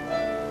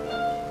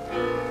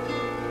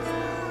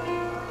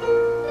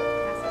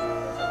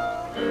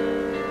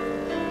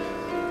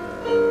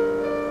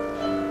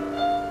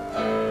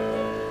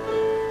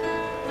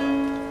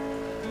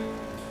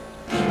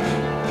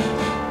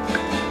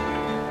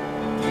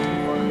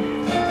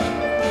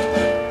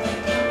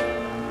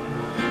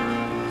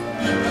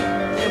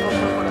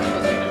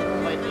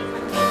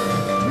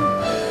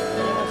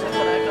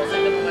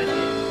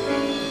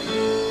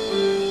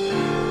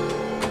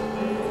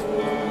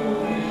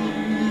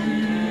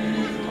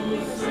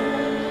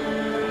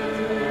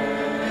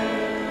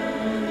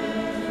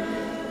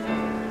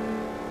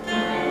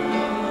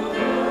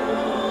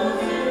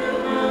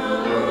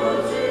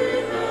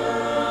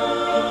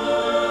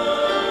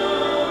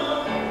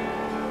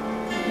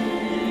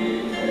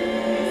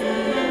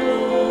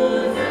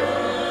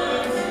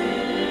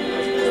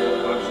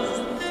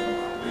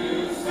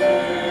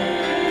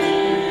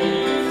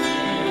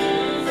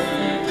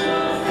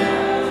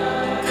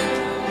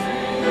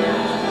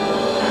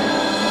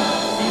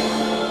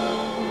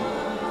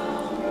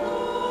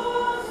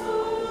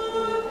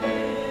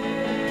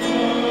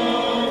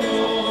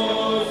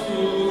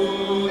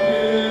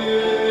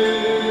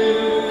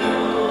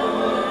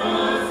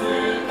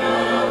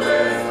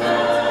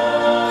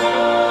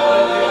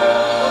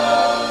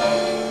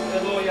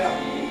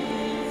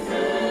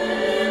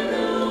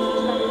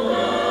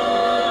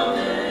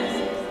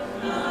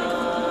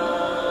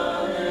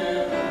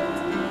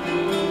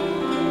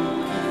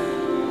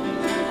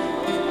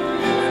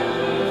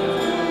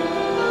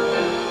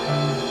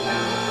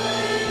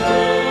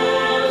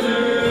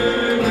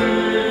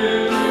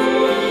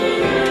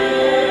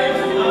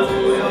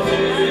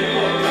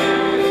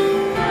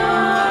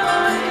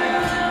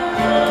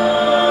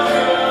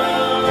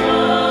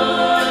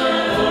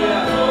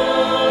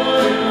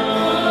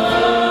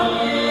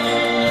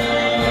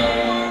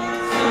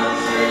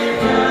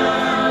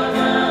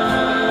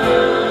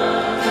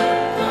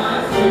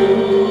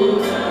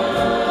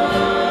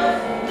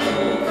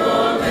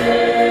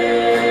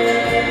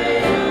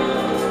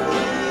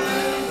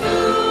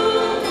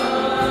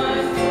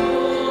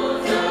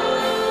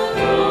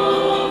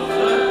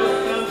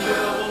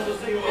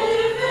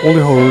 Holy,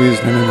 holy is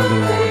the name of the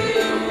Lord.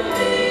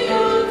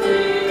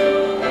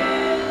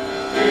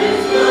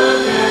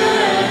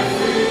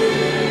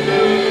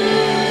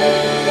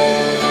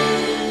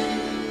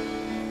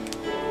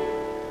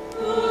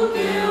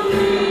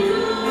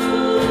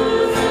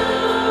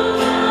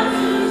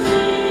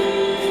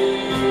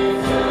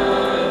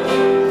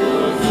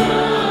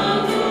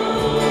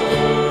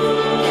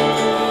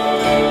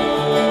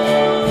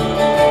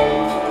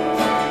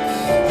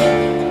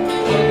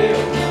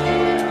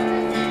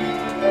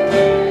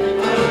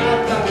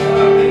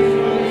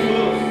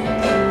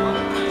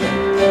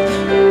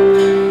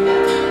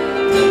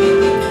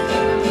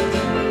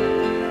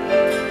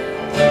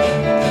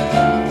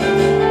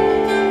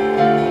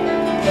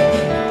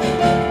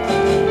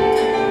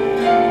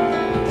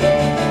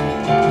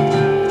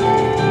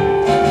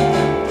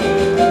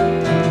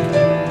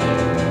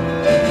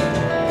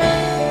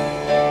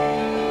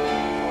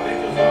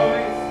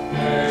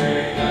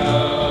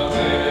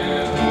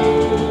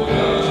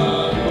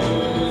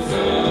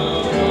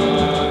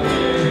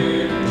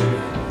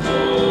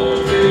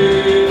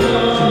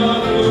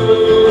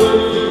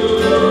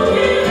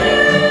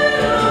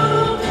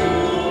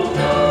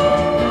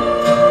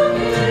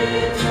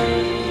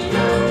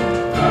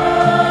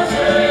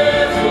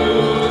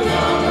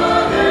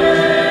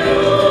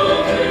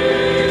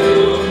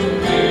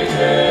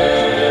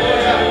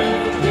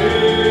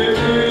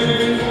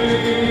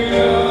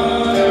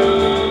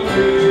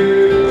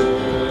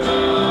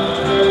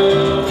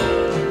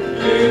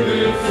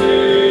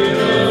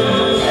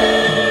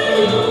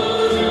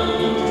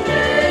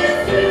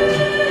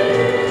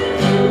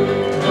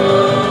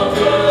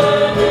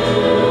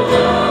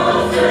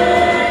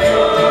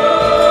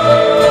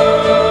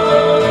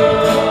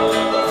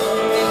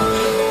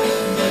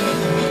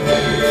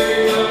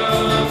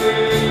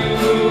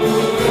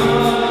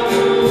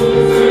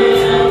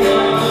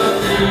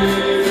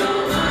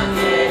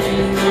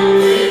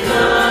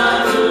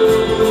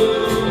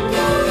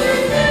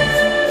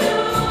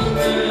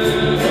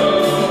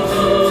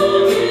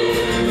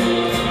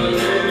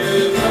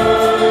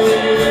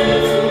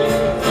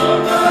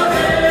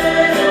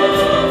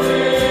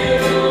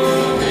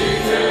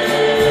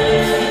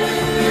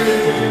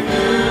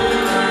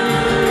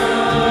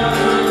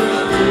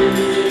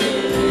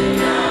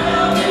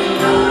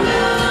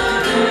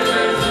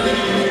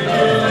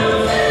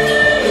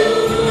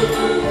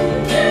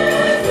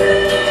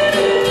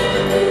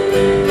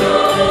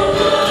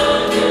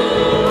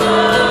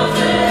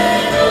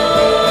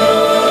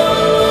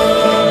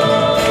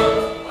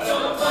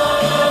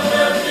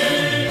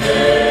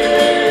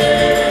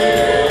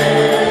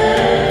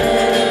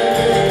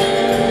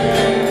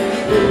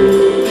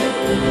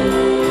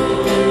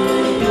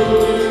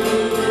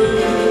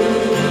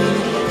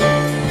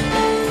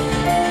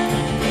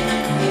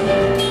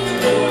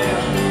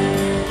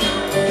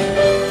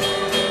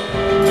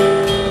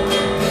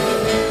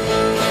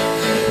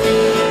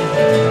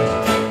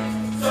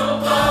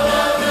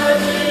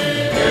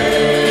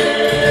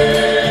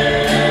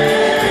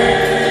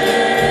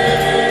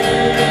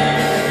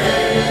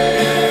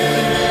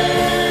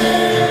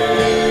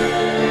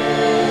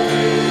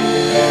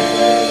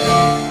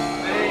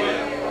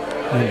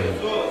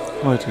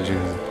 Glory to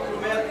Jesus.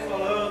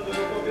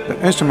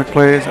 The instrument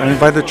plays. I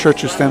invite the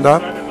church to stand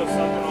up.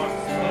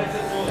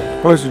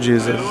 Glory to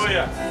Jesus.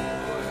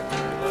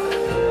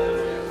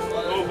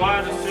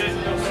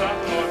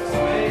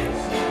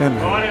 Amen.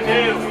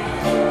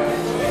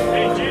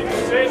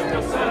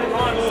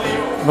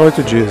 Glory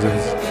to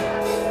Jesus.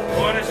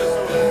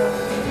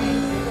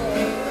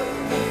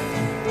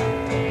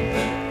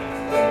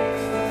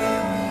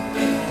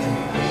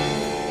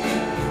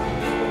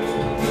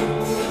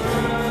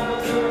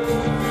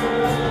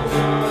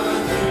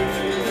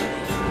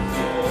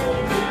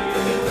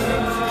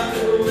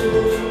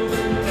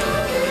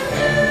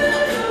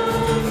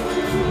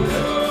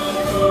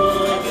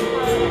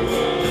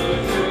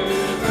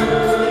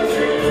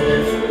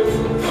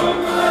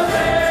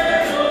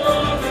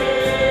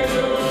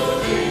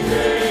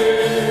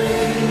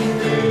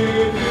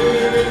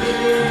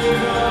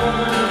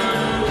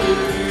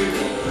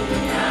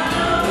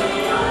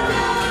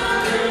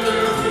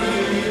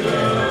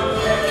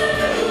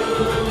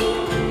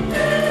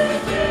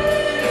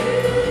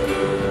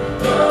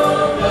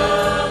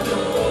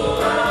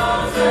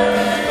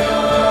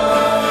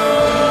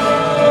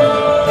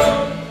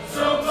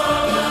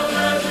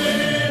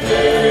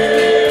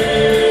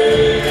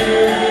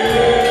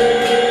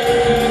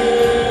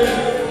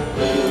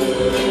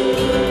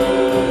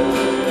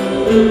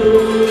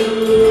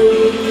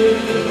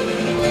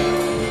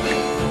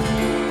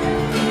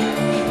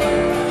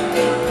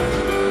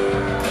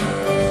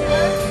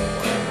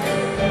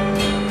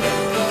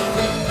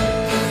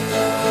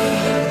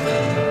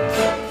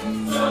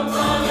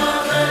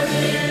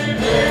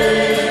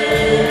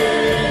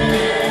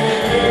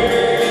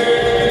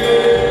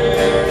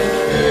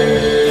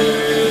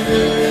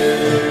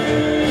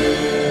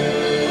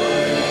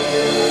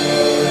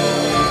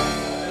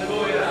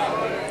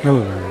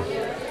 Hallelujah.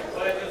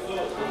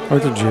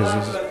 Glory to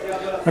Jesus.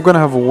 I'm going to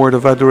have a word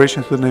of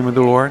adoration to the name of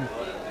the Lord.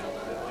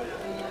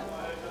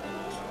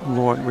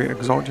 Lord, we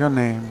exalt your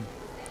name.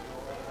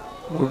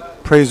 We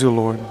praise you,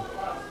 Lord.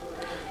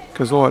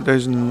 Because, Lord,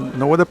 there's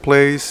no other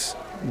place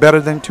better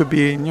than to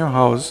be in your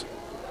house,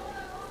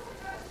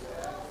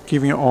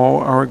 giving you all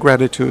our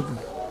gratitude,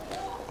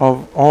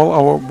 of all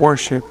our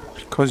worship,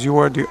 because you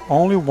are the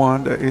only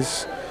one that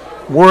is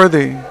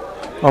worthy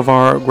of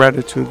our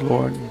gratitude,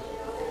 Lord.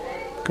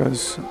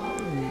 Because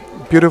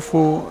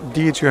beautiful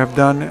deeds you have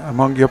done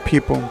among your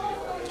people.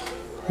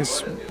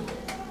 It's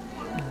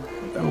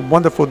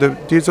wonderful, the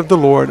deeds of the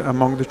Lord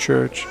among the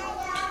church.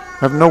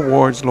 We have no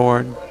words,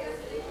 Lord.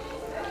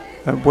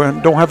 We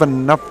don't have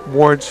enough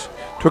words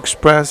to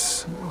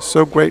express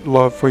so great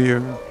love for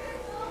you.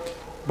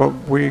 But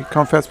we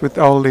confess with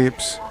our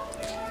lips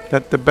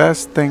that the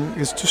best thing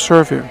is to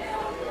serve you.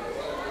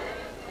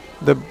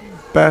 The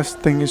best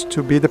thing is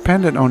to be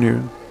dependent on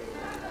you.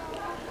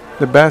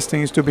 The best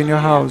thing is to be in your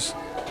house.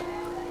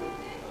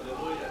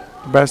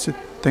 The best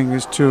thing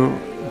is to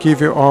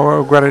give you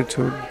our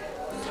gratitude.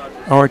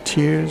 Our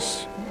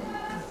tears,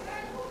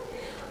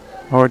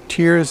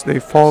 they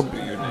fall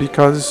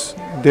because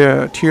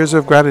they're tears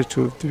of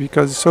gratitude,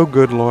 because it's so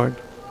good, Lord,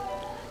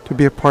 to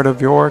be a part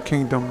of your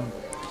kingdom.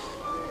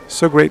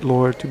 So great,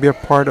 Lord, to be a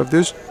part of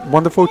this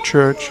wonderful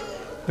church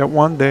that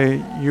one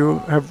day you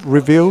have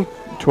revealed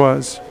to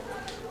us.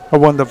 How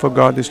wonderful,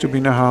 God, is to be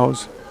in a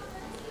house.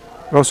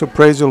 We also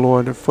praise you,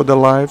 Lord, for the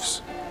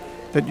lives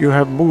that you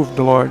have moved,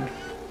 Lord.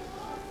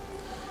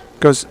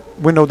 Because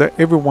we know that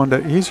everyone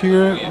that is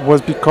here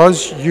was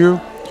because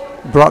you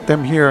brought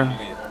them here,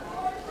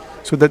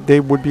 so that they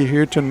would be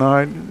here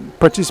tonight,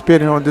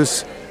 participating on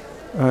this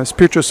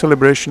spiritual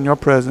celebration in your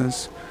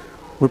presence.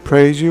 We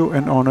praise you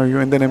and honor you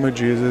in the name of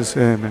Jesus.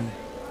 Amen.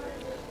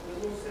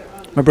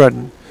 My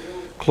brethren,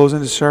 closing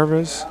the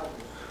service,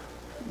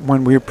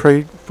 when we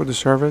prayed for the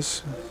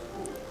service,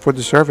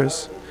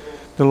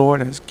 the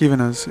Lord has given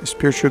us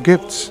spiritual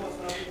gifts.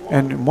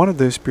 And one of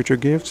the spiritual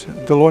gifts,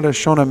 the Lord has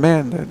shown a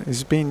man that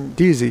is being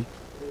dizzy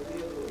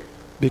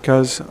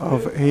because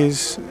of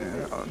his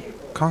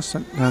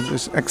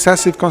this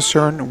excessive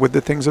concern with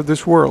the things of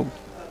this world.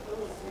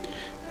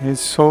 He's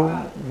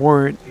so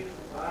worried,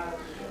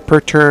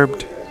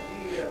 perturbed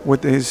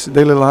with his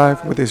daily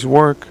life, with his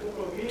work,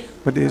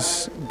 with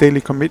his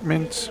daily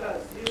commitments,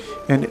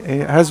 and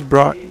it has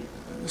brought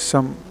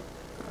some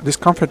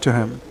discomfort to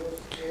him.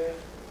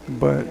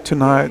 But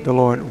tonight the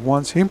Lord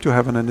wants him to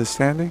have an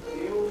understanding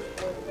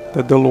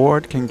that the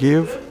Lord can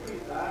give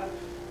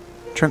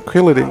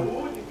tranquility,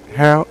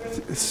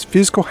 health,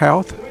 physical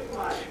health,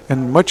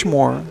 and much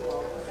more,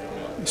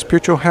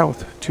 spiritual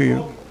health to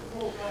you.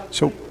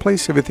 So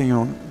place everything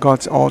on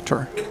God's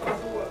altar.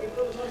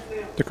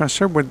 The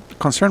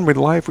concern with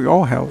life we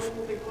all have.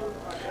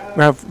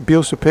 We have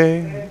bills to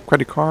pay,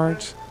 credit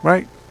cards,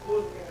 right?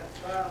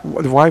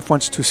 The wife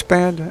wants to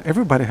spend.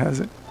 Everybody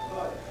has it.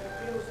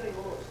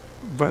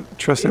 But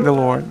trust in the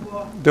Lord.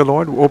 The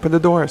Lord will open the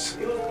doors.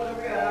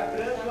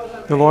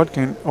 The Lord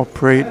can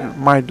operate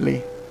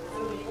mightily.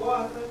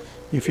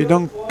 If you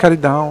don't cut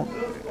it down,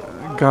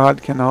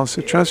 God can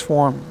also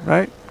transform,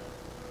 right?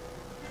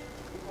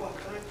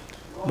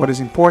 What is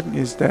important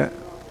is that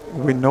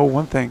we know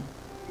one thing.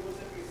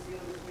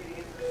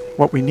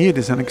 What we need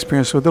is an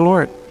experience with the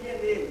Lord.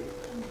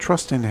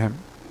 Trust in Him.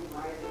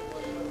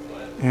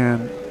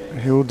 And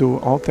He will do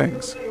all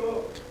things.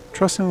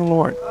 Trust in the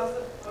Lord.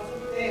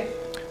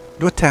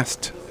 Do a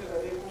test.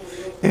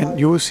 And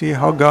you will see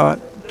how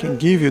God can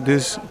give you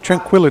this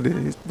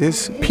tranquility,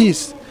 this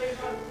peace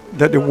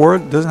that the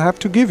world doesn't have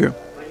to give you.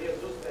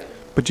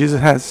 But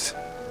Jesus has.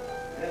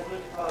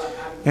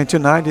 And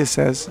tonight He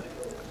says,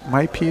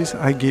 my peace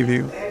I give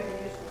you.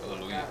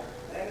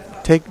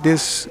 Take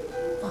this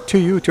to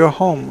you, to your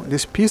home,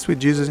 this peace with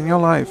Jesus in your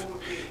life.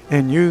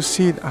 And you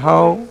see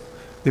how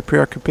the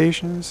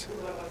preoccupations,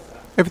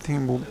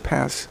 everything will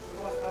pass.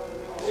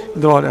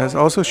 The Lord has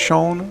also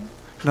shown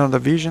another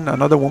vision,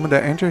 another woman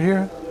that entered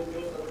here.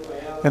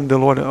 And the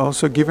Lord has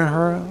also given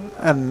her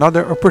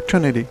another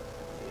opportunity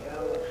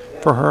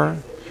for her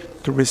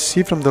to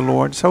receive from the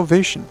Lord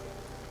salvation.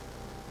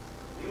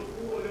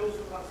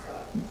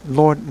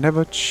 Lord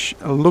never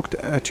looked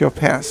at your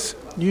past.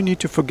 You need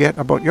to forget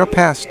about your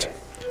past.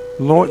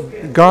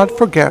 Lord, God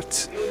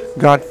forgets.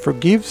 God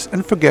forgives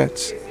and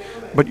forgets.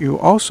 But you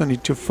also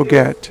need to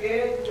forget.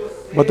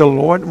 What the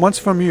Lord wants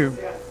from you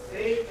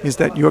is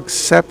that you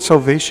accept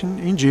salvation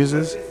in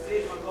Jesus,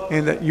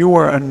 and that you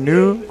are a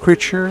new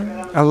creature.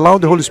 Allow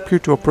the Holy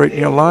Spirit to operate in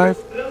your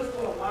life.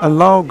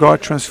 Allow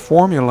God to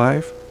transform your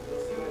life.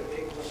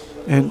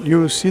 And you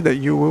will see that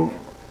you will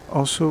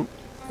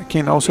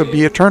can also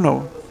be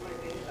eternal.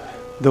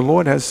 The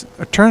Lord has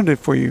eternity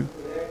for you.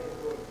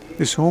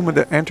 This woman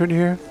that entered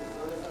here,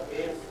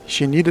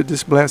 she needed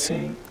this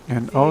blessing,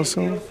 and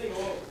also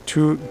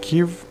to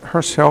give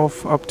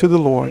herself up to the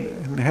Lord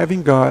and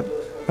having God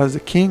as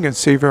the King and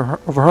Savior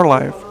of her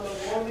life.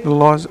 The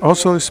Lord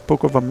also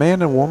spoke of a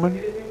man and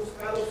woman.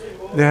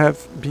 They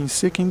have been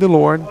seeking the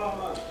Lord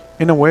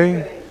in a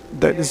way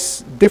that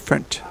is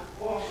different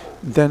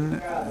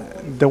than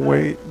the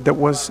way that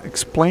was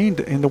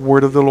explained in the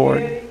Word of the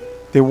Lord.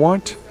 They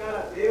want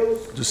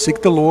to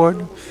seek the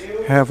Lord,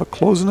 have a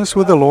closeness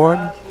with the Lord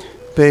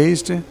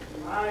based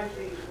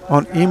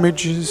on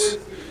images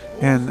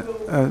and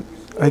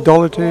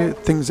idolatry,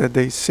 things that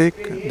they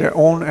seek, their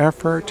own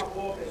effort,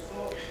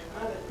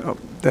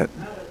 that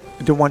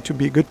they want to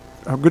be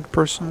a good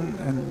person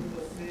and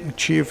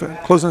achieve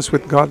closeness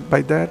with God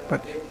by that,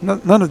 but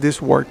none of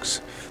this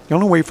works. The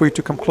only way for you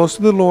to come close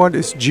to the Lord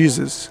is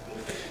Jesus.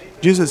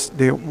 Jesus,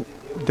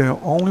 the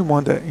only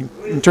one that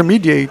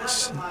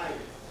intermediates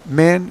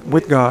man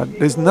with God.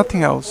 There's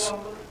nothing else.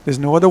 There's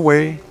no other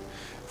way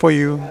for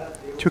you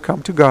to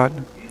come to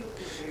God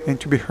and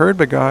to be heard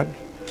by God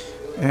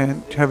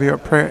and to have your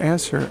prayer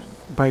answered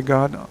by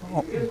God,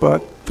 but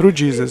through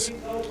Jesus.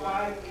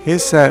 He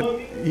said,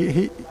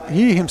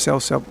 he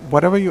himself said,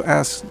 whatever you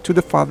ask to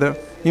the Father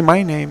in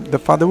my name, the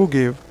Father will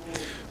give.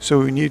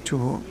 So you need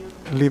to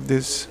live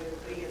this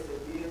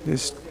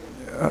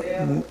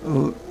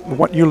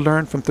what you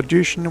learn from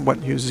tradition,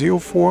 what you zeal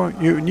for.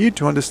 You need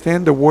to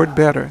understand the word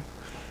better,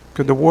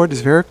 because the word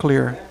is very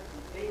clear.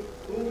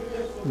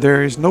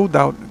 There is no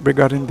doubt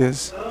regarding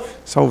this.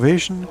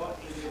 Salvation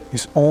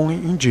is only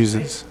in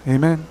Jesus.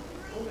 Amen.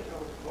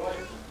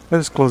 Let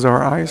us close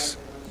our eyes.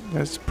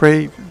 Let's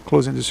pray,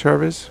 closing the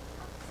service.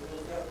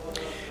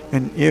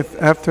 And if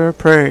after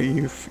prayer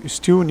you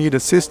still need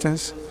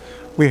assistance,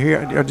 we're here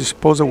at your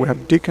disposal. We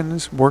have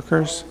deacons,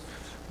 workers,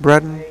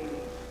 brethren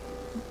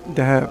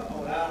that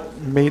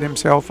have made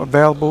themselves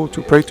available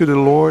to pray to the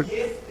Lord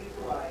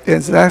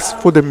and ask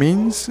for the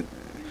means,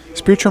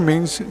 spiritual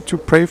means, to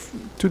pray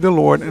to the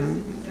Lord,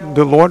 and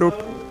the Lord will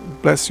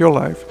bless your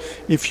life.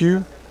 If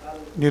you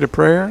need a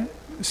prayer,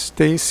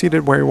 stay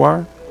seated where you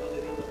are.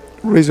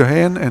 Raise your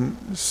hand and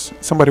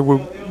somebody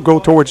will go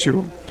towards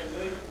you.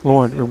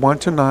 Lord, we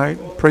want tonight,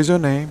 praise your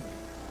name,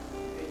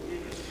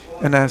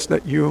 and ask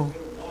that you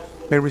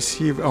may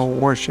receive our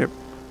worship,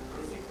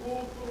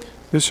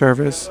 this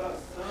service,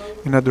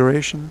 in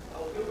adoration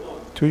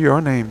to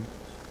your name,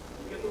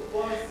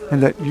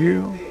 and that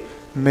you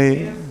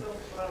may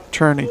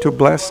turn into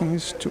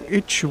blessings to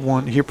each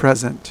one here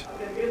present,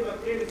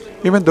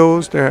 even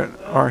those that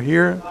are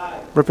here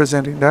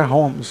representing their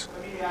homes,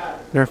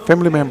 their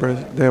family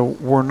members that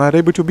were not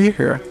able to be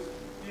here,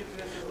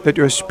 that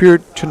your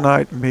Spirit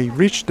tonight may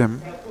reach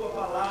them,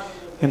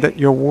 and that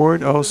your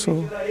word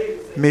also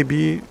may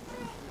be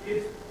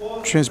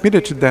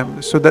transmitted to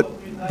them, so that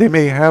they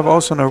may have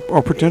also an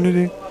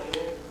opportunity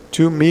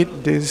to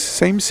meet this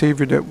same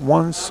Savior that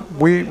once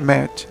we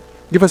met.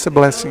 Give us a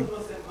blessing,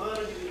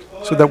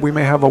 so that we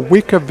may have a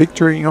week of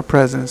victory in your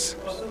presence,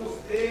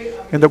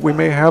 and that we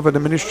may have an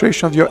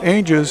administration of your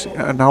angels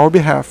on our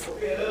behalf,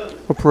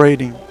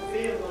 operating,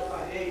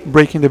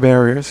 breaking the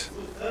barriers,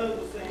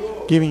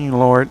 giving you,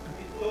 Lord,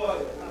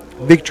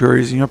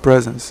 victories in your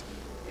presence.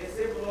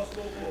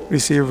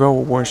 Receive our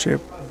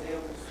worship.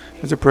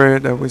 It's a prayer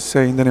that we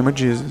say in the name of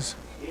Jesus.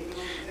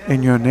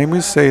 In your name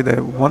we say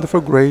the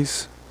wonderful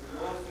grace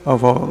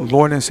of our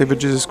Lord and Savior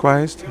Jesus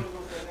Christ,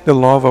 the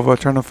love of our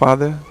eternal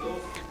Father,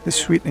 the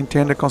sweet and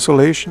tender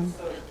consolation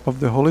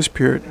of the Holy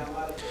Spirit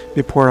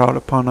be poured out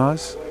upon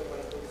us,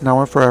 now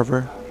and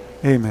forever.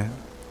 Amen.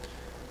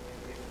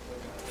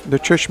 The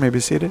church may be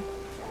seated.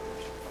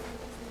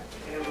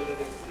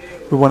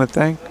 We want to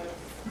thank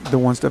the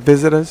ones that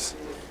visit us,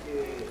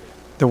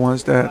 the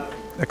ones that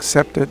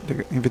accepted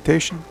the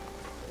invitation,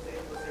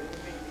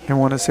 and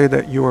want to say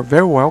that you are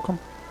very welcome,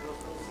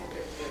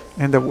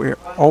 and that we're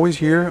always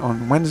here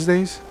on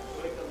Wednesdays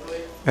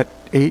at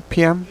 8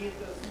 p.m.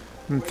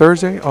 and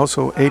Thursday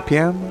also 8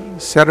 p.m.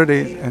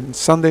 Saturdays and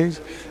Sundays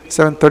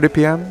 7:30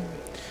 p.m.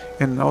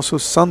 and also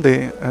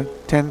Sunday at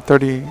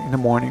 10:30 in the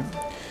morning.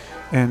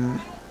 And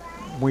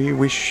we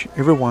wish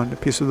everyone the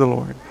peace of the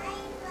Lord.